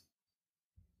that?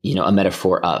 A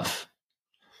metaphor of?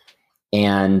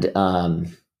 And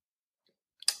I'm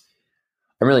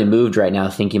really moved right now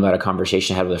thinking about a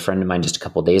conversation I had with a friend of mine just a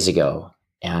couple of days ago.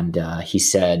 And he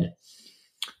said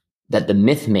that the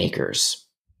myth makers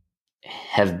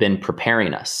have been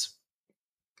preparing us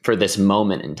for this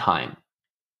moment in time.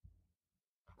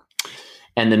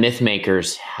 And the myth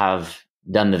makers have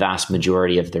done the vast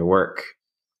majority of their work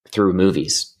through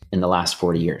movies in the last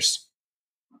 40 years.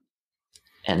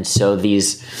 And so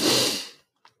these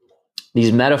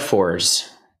metaphors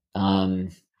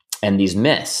and these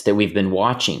myths that we've been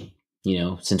watching,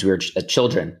 since we were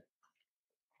children,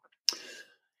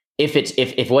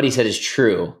 if what he said is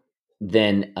true,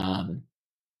 then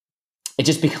it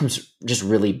just becomes just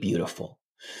really beautiful.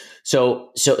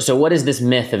 So what is this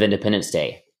myth of Independence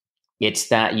Day? It's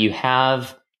that you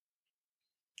have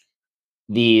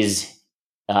these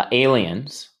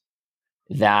aliens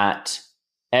that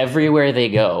everywhere they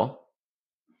go,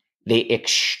 they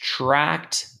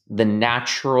extract the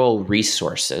natural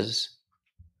resources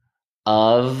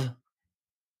of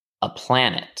a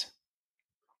planet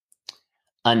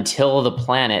until the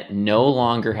planet no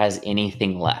longer has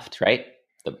anything left, right?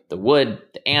 The wood,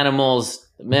 the animals,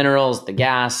 the minerals, the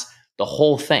gas, the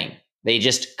whole thing. They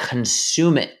just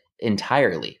consume it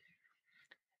entirely.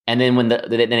 And then then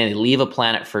they leave a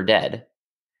planet for dead,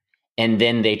 and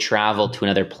then they travel to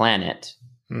another planet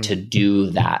to do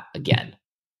that again.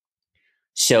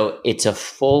 So it's a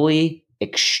fully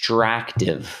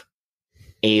extractive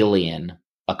alien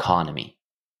economy.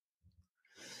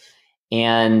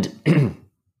 And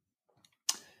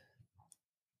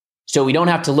so we don't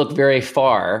have to look very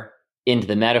far into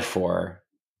the metaphor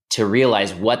to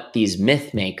realize what these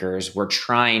myth makers were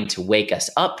trying to wake us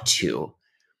up to.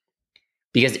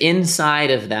 Because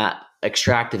inside of that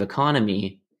extractive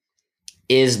economy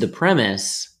is the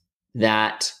premise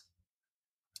that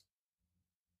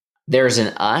there's an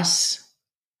us,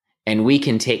 and we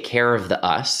can take care of the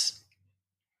us.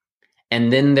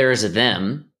 And then there's a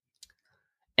them,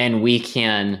 and we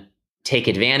can take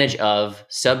advantage of,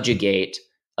 subjugate,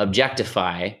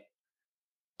 objectify,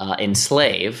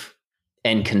 enslave,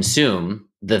 and consume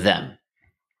the them.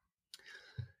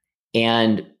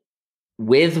 And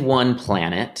with one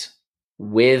planet,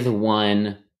 with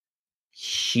one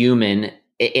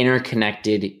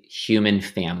interconnected human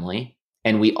family,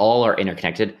 and we all are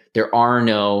interconnected. There are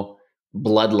no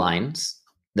bloodlines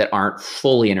that aren't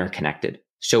fully interconnected.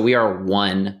 So we are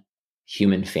one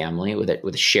human family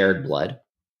with shared blood.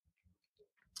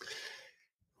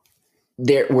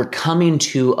 We're coming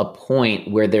to a point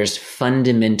where there's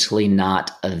fundamentally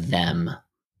not a them.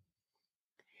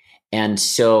 And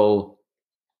so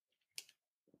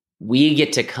we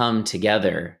get to come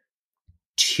together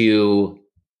to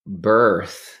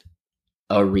birth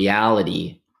a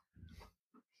reality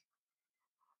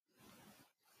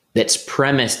that's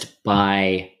premised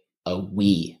by a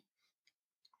we.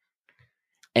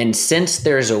 And since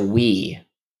there's a we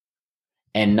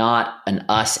and not an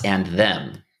us and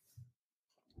them,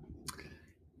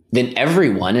 then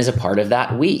everyone is a part of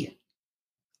that we.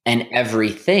 And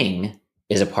everything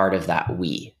is a part of that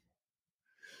we.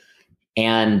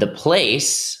 And the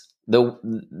place, the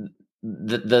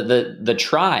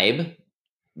tribe,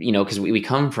 because we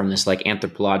come from this like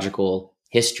anthropological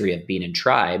history of being in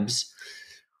tribes.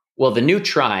 Well, the new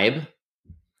tribe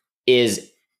is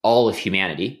all of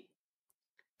humanity.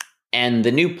 And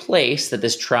the new place that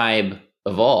this tribe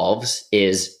evolves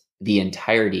is the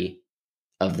entirety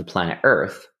of the planet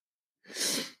Earth.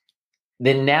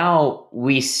 Then now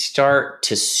we start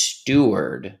to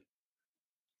steward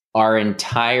our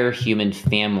entire human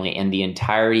family and the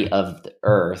entirety of the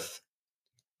Earth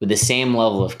with the same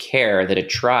level of care that a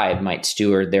tribe might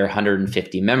steward their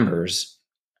 150 members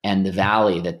and the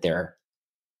valley that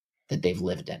they've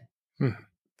lived in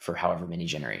for however many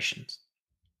generations.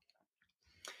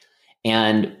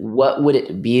 And what would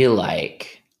it be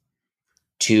like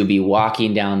to be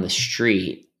walking down the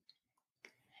street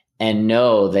and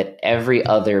know that every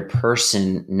other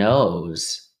person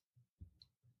knows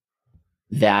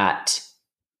that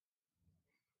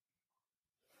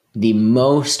the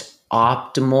most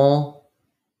optimal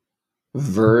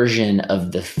version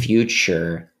of the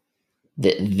future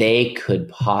that they could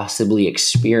possibly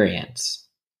experience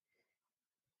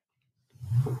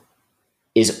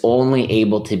is only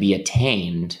able to be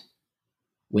attained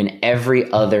when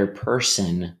every other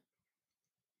person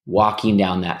walking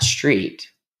down that street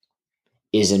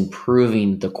is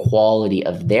improving the quality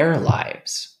of their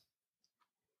lives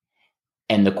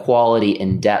and the quality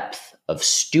and depth of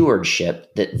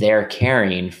stewardship that they're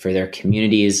carrying for their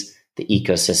communities, the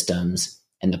ecosystems,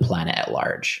 and the planet at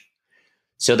large.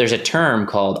 So there's a term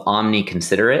called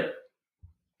omni-considerate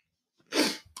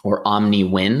or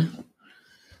omni-win,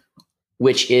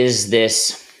 which is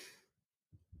this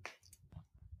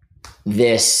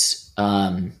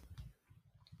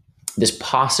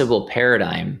possible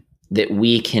paradigm that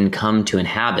we can come to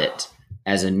inhabit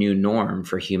as a new norm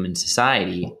for human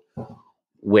society,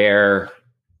 where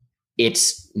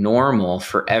it's normal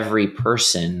for every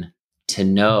person to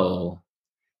know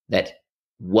that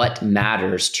what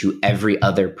matters to every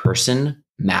other person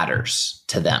matters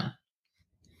to them,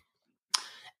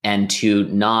 and to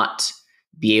not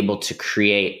be able to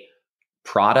create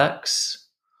products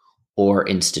or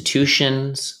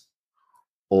institutions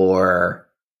or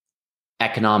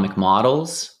economic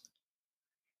models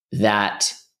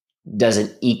that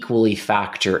doesn't equally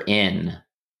factor in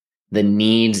the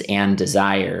needs and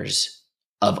desires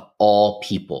of all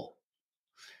people.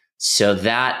 So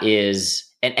that is,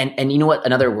 and you know what?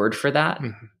 Another word for that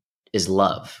is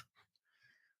love.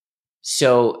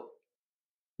 So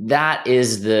that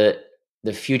is the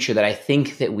future that I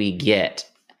think that we get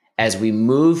as we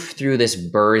move through this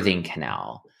birthing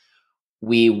canal.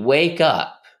 We wake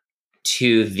up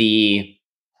to the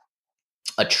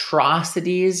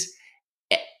atrocities,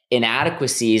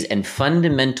 inadequacies, and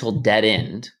fundamental dead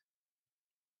end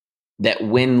that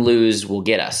win-lose will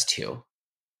get us to.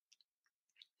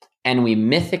 And we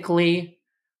mythically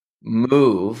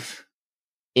move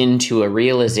into a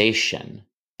realization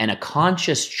and a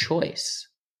conscious choice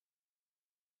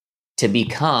to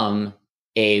become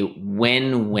a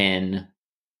win-win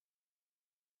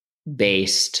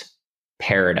based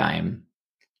paradigm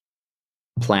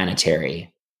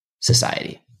planetary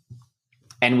society.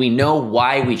 And we know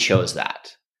why we chose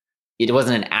that. It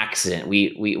wasn't an accident.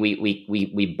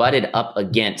 We butted up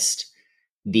against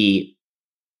the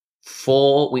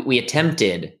full, we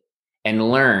attempted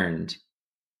and learned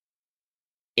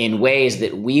in ways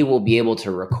that we will be able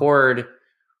to record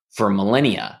for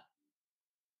millennia.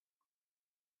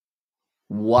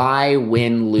 Why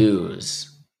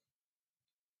win-lose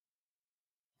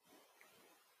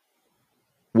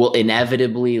will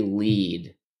inevitably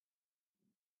lead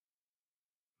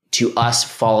to us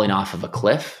falling off of a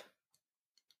cliff.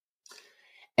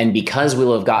 And because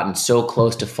we'll have gotten so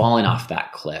close to falling off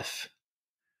that cliff,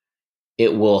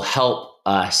 it will help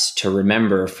us to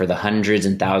remember for the hundreds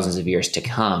and thousands of years to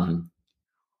come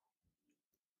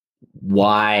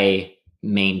why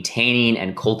maintaining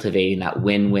and cultivating that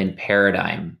win-win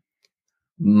paradigm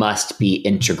must be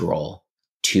integral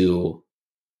to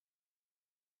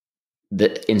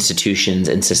the institutions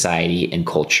and society and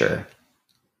culture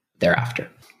thereafter.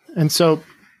 And so,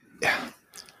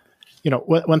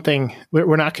 one thing,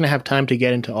 we're not going to have time to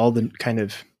get into all the kind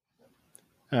of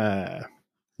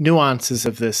nuances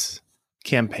of this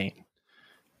campaign.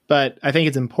 But I think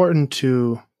it's important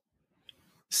to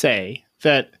say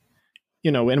that,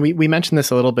 and we mentioned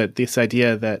this a little bit, this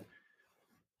idea that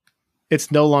it's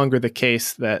no longer the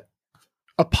case that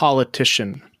a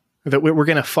politician, that we're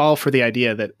going to fall for the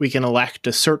idea that we can elect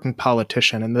a certain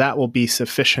politician and that will be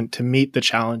sufficient to meet the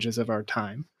challenges of our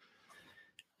time.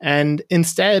 And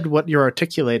instead, what you're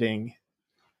articulating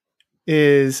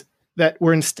is that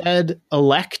we're instead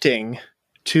electing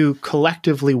to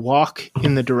collectively walk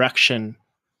in the direction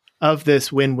of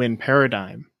this win-win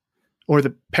paradigm, or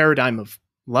the paradigm of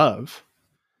love,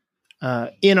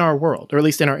 in our world, or at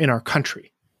least in our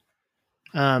country.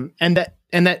 And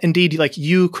that indeed, like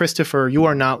you, Christopher, you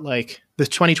are not like, the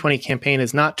 2020 campaign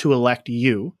is not to elect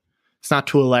you. It's not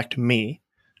to elect me.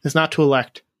 It's not to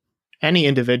elect any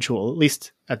individual, at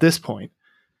least at this point.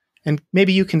 And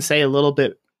maybe you can say a little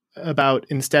bit about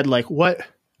instead, like what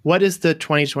is the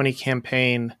 2020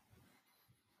 campaign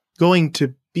going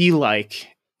to be like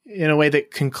in a way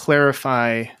that can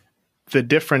clarify the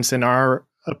difference in our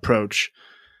approach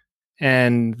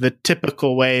and the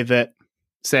typical way that,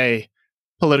 say,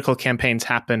 political campaigns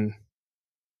happen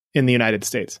in the United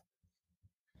States?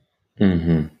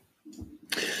 Mm-hmm.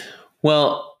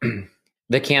 Well,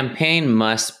 the campaign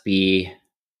must be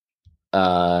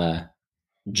a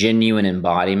genuine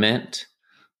embodiment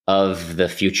of the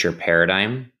future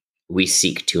paradigm we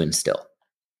seek to instill.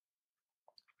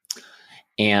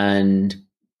 And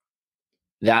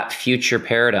that future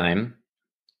paradigm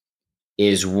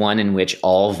is one in which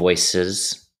all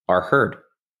voices are heard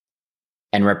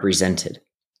and represented.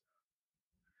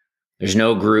 There's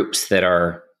no groups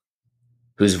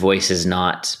whose voice is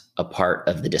not a part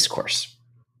of the discourse.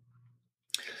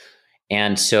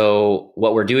 And so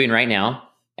what we're doing right now,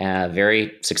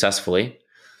 very successfully,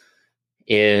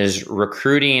 is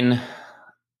recruiting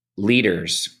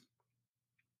leaders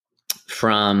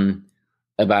from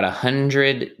about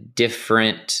 100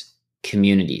 different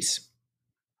communities.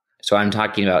 So I'm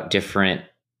talking about different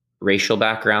racial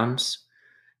backgrounds,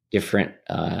 different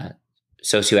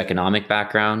socioeconomic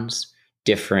backgrounds,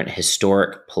 different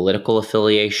historic political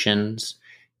affiliations,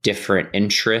 different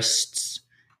interests,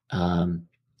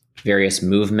 various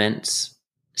movements,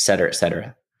 et cetera, et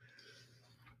cetera.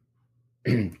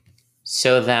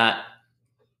 So that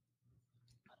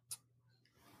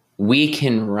we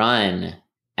can run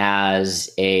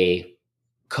as a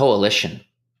coalition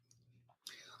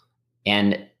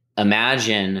and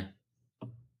imagine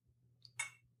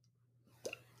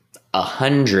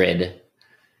 100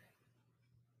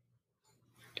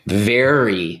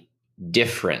 very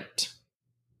different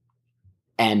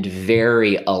and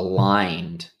very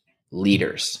aligned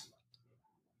leaders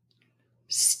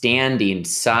standing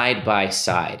side by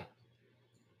side,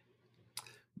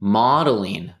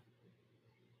 modeling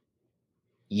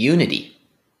unity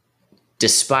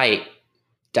despite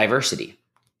diversity,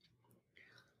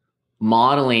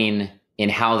 modeling in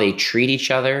how they treat each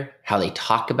other, how they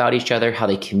talk about each other, how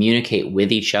they communicate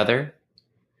with each other,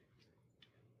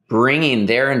 bringing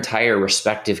their entire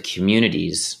respective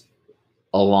communities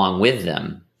along with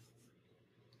them,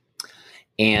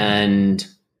 and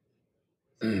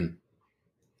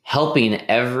helping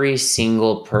every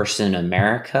single person in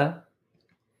America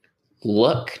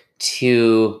look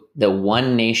to the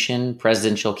One Nation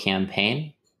presidential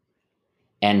campaign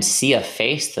and see a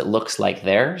face that looks like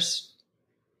theirs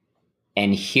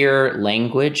and hear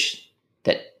language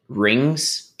that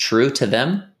rings true to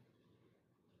them,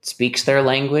 speaks their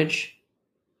language,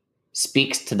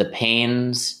 speaks to the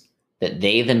pains that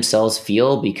they themselves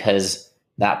feel because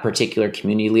that particular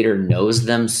community leader knows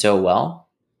them so well,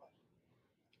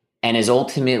 and is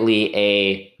ultimately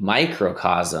a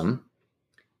microcosm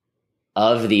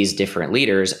of these different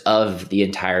leaders of the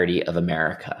entirety of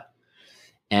America.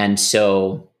 And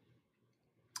so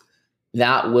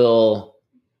that will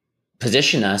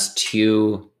position us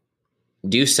to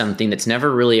do something that's never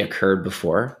really occurred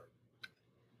before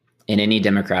in any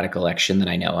democratic election that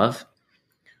I know of,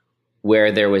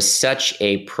 where there was such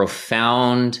a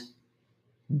profound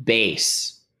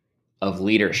base of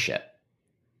leadership,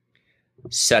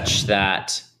 such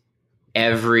that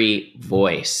every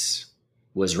voice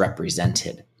was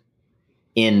represented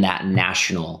in that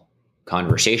national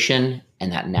conversation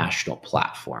and that national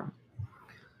platform.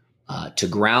 To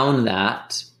ground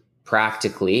that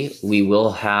practically, we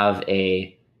will have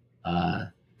a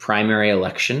primary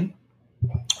election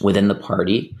within the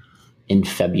party in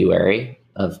February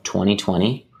of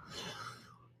 2020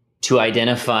 to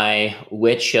identify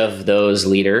which of those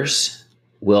leaders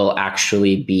will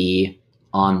actually be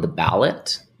on the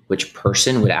ballot, which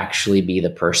person would actually be the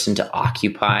person to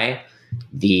occupy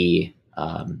the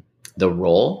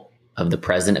role of the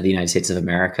President of the United States of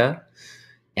America.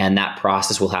 And that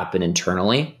process will happen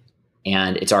internally.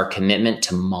 And it's our commitment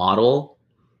to model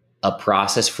a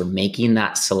process for making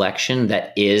that selection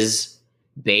that is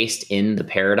based in the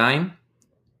paradigm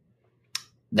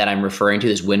that I'm referring to,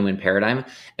 this win-win paradigm.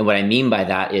 And what I mean by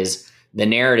that is the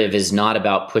narrative is not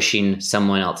about pushing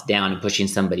someone else down and pushing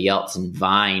somebody else and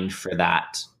vying for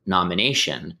that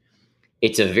nomination.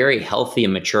 It's a very healthy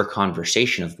and mature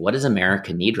conversation of what does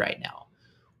America need right now?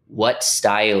 What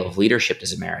style of leadership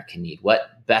does America need?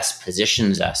 What best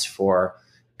positions us for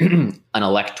an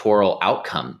electoral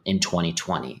outcome in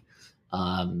 2020?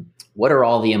 What are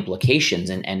all the implications?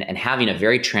 And having a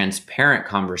very transparent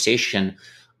conversation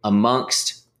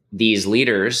amongst these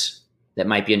leaders that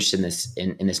might be interested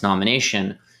in this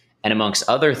nomination, and amongst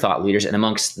other thought leaders, and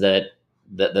amongst the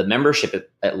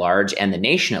membership at large and the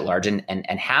nation at large, and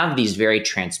have these very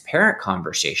transparent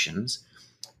conversations,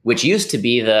 which used to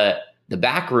be the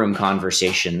backroom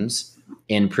conversations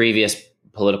in previous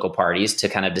political parties to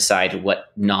kind of decide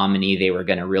what nominee they were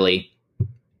going to really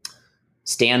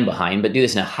stand behind, but do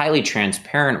this in a highly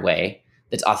transparent way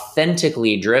that's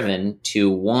authentically driven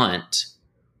to want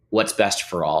what's best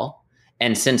for all.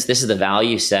 And since this is the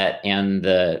value set and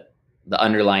the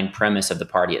underlying premise of the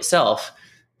party itself,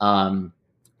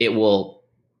 it will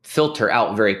filter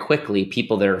out very quickly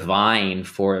people that are vying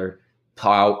for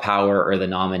power or the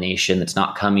nomination that's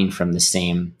not coming from the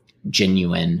same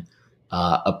genuine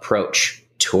approach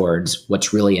towards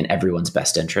what's really in everyone's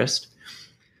best interest.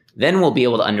 Then we'll be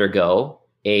able to undergo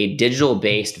a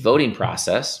digital-based voting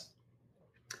process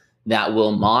that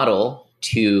will model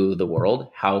to the world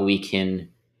how we can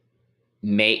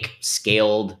make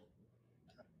scaled,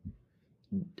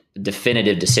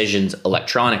 definitive decisions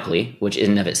electronically, which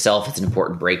in and of itself is an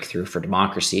important breakthrough for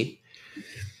democracy.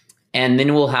 And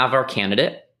then we'll have our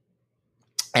candidate.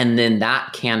 And then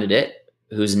that candidate,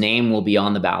 whose name will be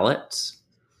on the ballots,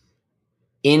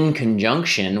 in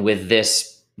conjunction with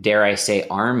this, dare I say,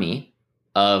 army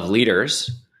of leaders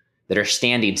that are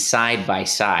standing side by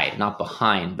side, not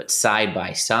behind, but side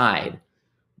by side,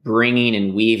 bringing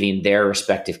and weaving their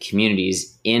respective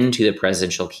communities into the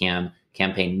presidential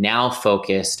campaign, now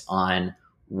focused on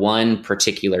one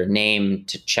particular name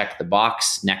to check the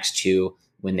box next to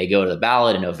when they go to the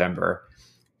ballot in November.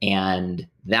 And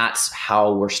that's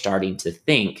how we're starting to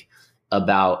think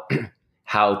about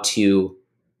how to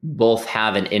both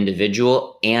have an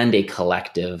individual and a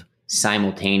collective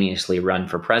simultaneously run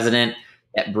for president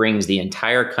that brings the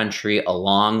entire country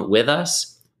along with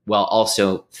us, while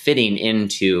also fitting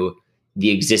into the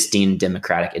existing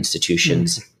democratic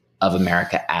institutions of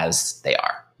America as they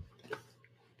are.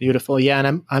 Beautiful. Yeah.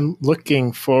 And I'm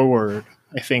looking forward,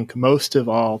 I think, most of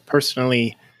all,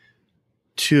 personally,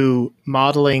 to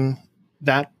modeling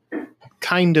that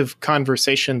kind of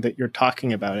conversation that you're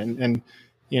talking about. And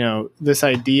you know, this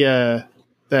idea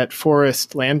that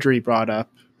Forrest Landry brought up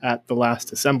at the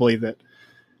last assembly, that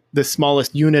the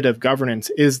smallest unit of governance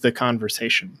is the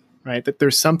conversation, right? That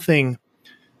there's something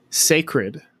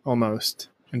sacred almost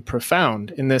and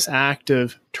profound in this act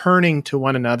of turning to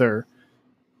one another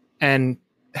and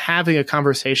having a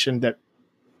conversation that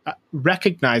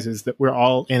recognizes that we're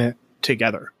all in it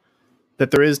together,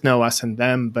 that there is no us and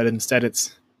them, but instead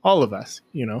it's all of us,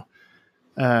 you know,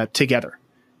 together.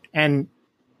 And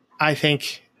I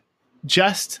think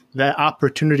just the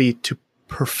opportunity to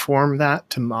perform that,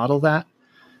 to model that,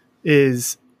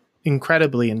 is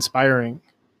incredibly inspiring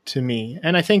to me.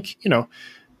 And I think, you know,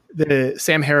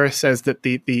 Sam Harris says that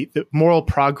the moral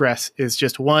progress is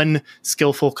just one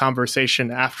skillful conversation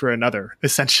after another,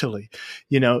 essentially.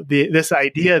 You know, this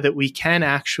idea that we can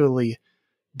actually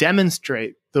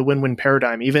demonstrate the win-win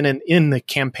paradigm, even in the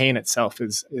campaign itself,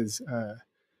 is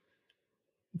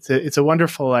it's a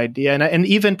wonderful idea. And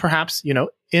even perhaps, you know,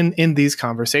 in these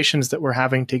conversations that we're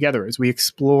having together as we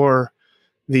explore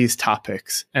these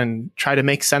topics and try to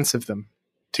make sense of them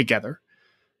together.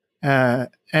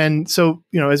 And so,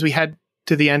 you know, as we head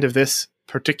to the end of this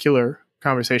particular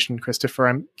conversation, Christopher,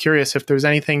 I'm curious if there's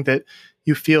anything that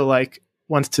you feel like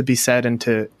wants to be said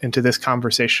into this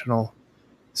conversational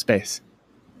space.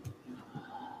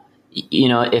 You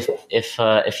know,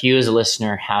 if you as a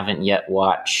listener haven't yet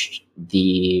watched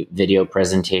the video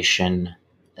presentation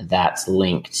that's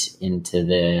linked into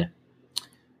the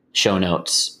show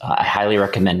notes. I highly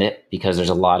recommend it because there's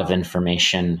a lot of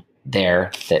information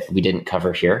there that we didn't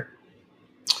cover here.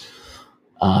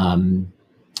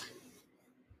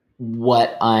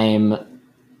 What I'm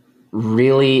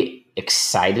really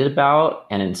excited about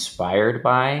and inspired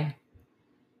by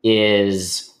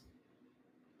is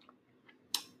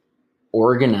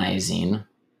organizing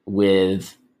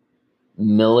with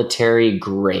military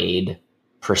grade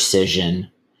precision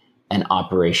and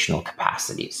operational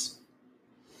capacities.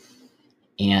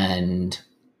 And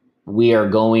we are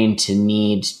going to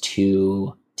need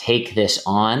to take this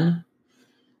on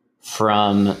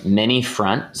from many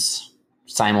fronts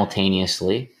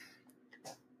simultaneously.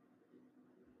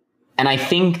 And I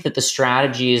think that the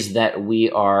strategies that we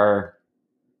are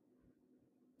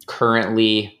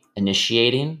currently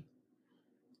initiating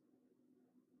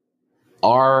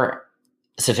are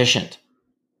sufficient.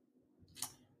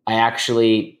 I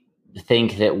actually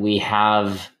think that we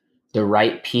have the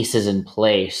right pieces in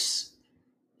place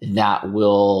that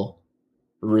will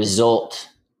result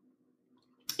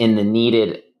in the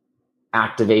needed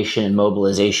activation and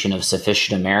mobilization of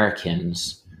sufficient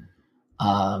Americans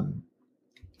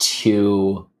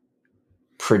to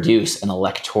produce an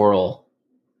electoral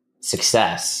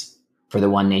success for the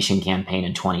One Nation campaign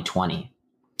in 2020.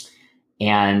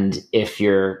 And if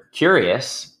you're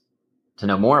curious to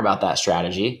know more about that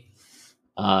strategy,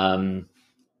 then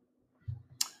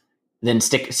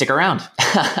stick around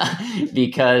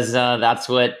because that's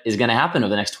what is going to happen over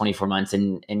the next 24 months.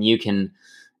 And you can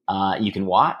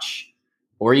watch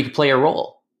or you can play a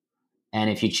role. And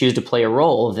if you choose to play a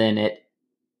role, then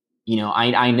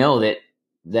I know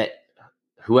that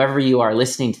whoever you are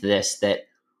listening to this, that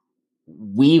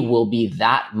we will be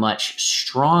that much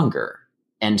stronger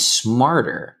and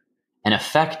smarter and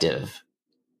effective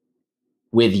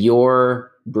with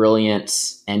your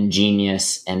brilliance and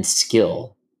genius and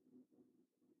skill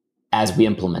as we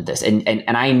implement this. And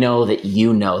I know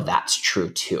that that's true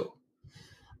too.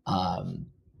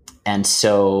 And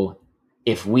so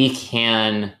if we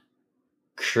can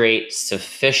create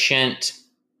sufficient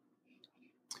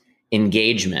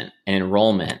engagement and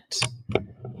enrollment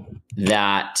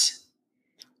that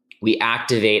we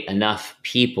activate enough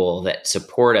people that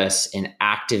support us in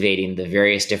activating the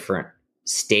various different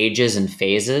stages and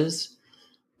phases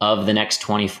of the next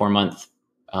 24-month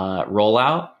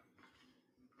rollout,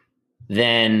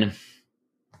 then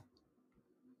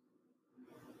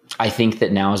I think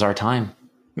that now is our time.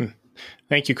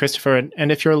 Thank you, Christopher.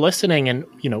 And if you're listening and,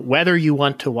 whether you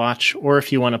want to watch or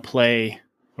if you want to play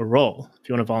a role, if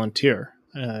you want to volunteer,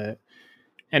 and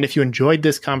if you enjoyed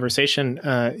this conversation,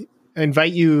 I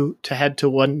invite you to head to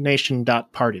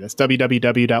onenation.party. That's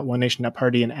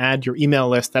www.onenation.party and add your email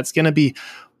list. That's going to be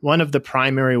one of the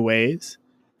primary ways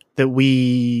that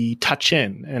we touch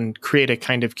in and create a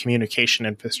kind of communication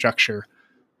infrastructure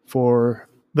for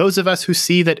those of us who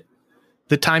see that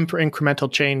the time for incremental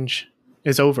change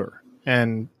is over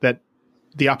and that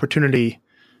the opportunity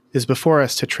is before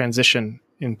us to transition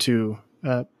into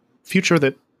a future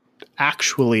that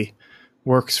actually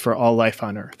works for all life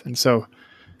on Earth. And so,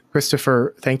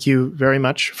 Christopher, thank you very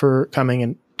much for coming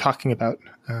and talking about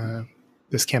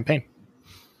this campaign.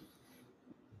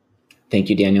 Thank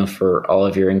you, Daniel, for all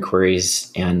of your inquiries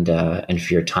and for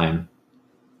your time.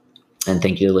 And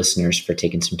thank you to listeners for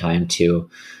taking some time to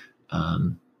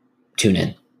tune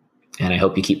in. And I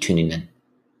hope you keep tuning in.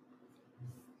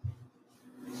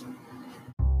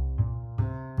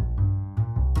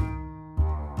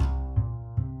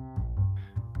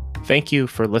 Thank you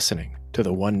for listening to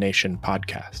the One Nation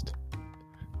podcast.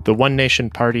 The One Nation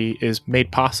Party is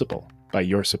made possible by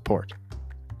your support.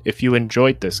 If you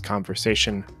enjoyed this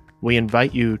conversation, we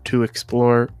invite you to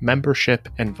explore membership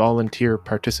and volunteer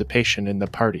participation in the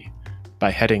party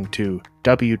by heading to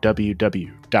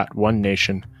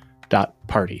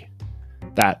www.onenation.party.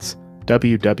 That's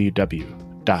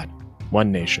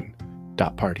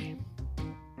www.onenation.party.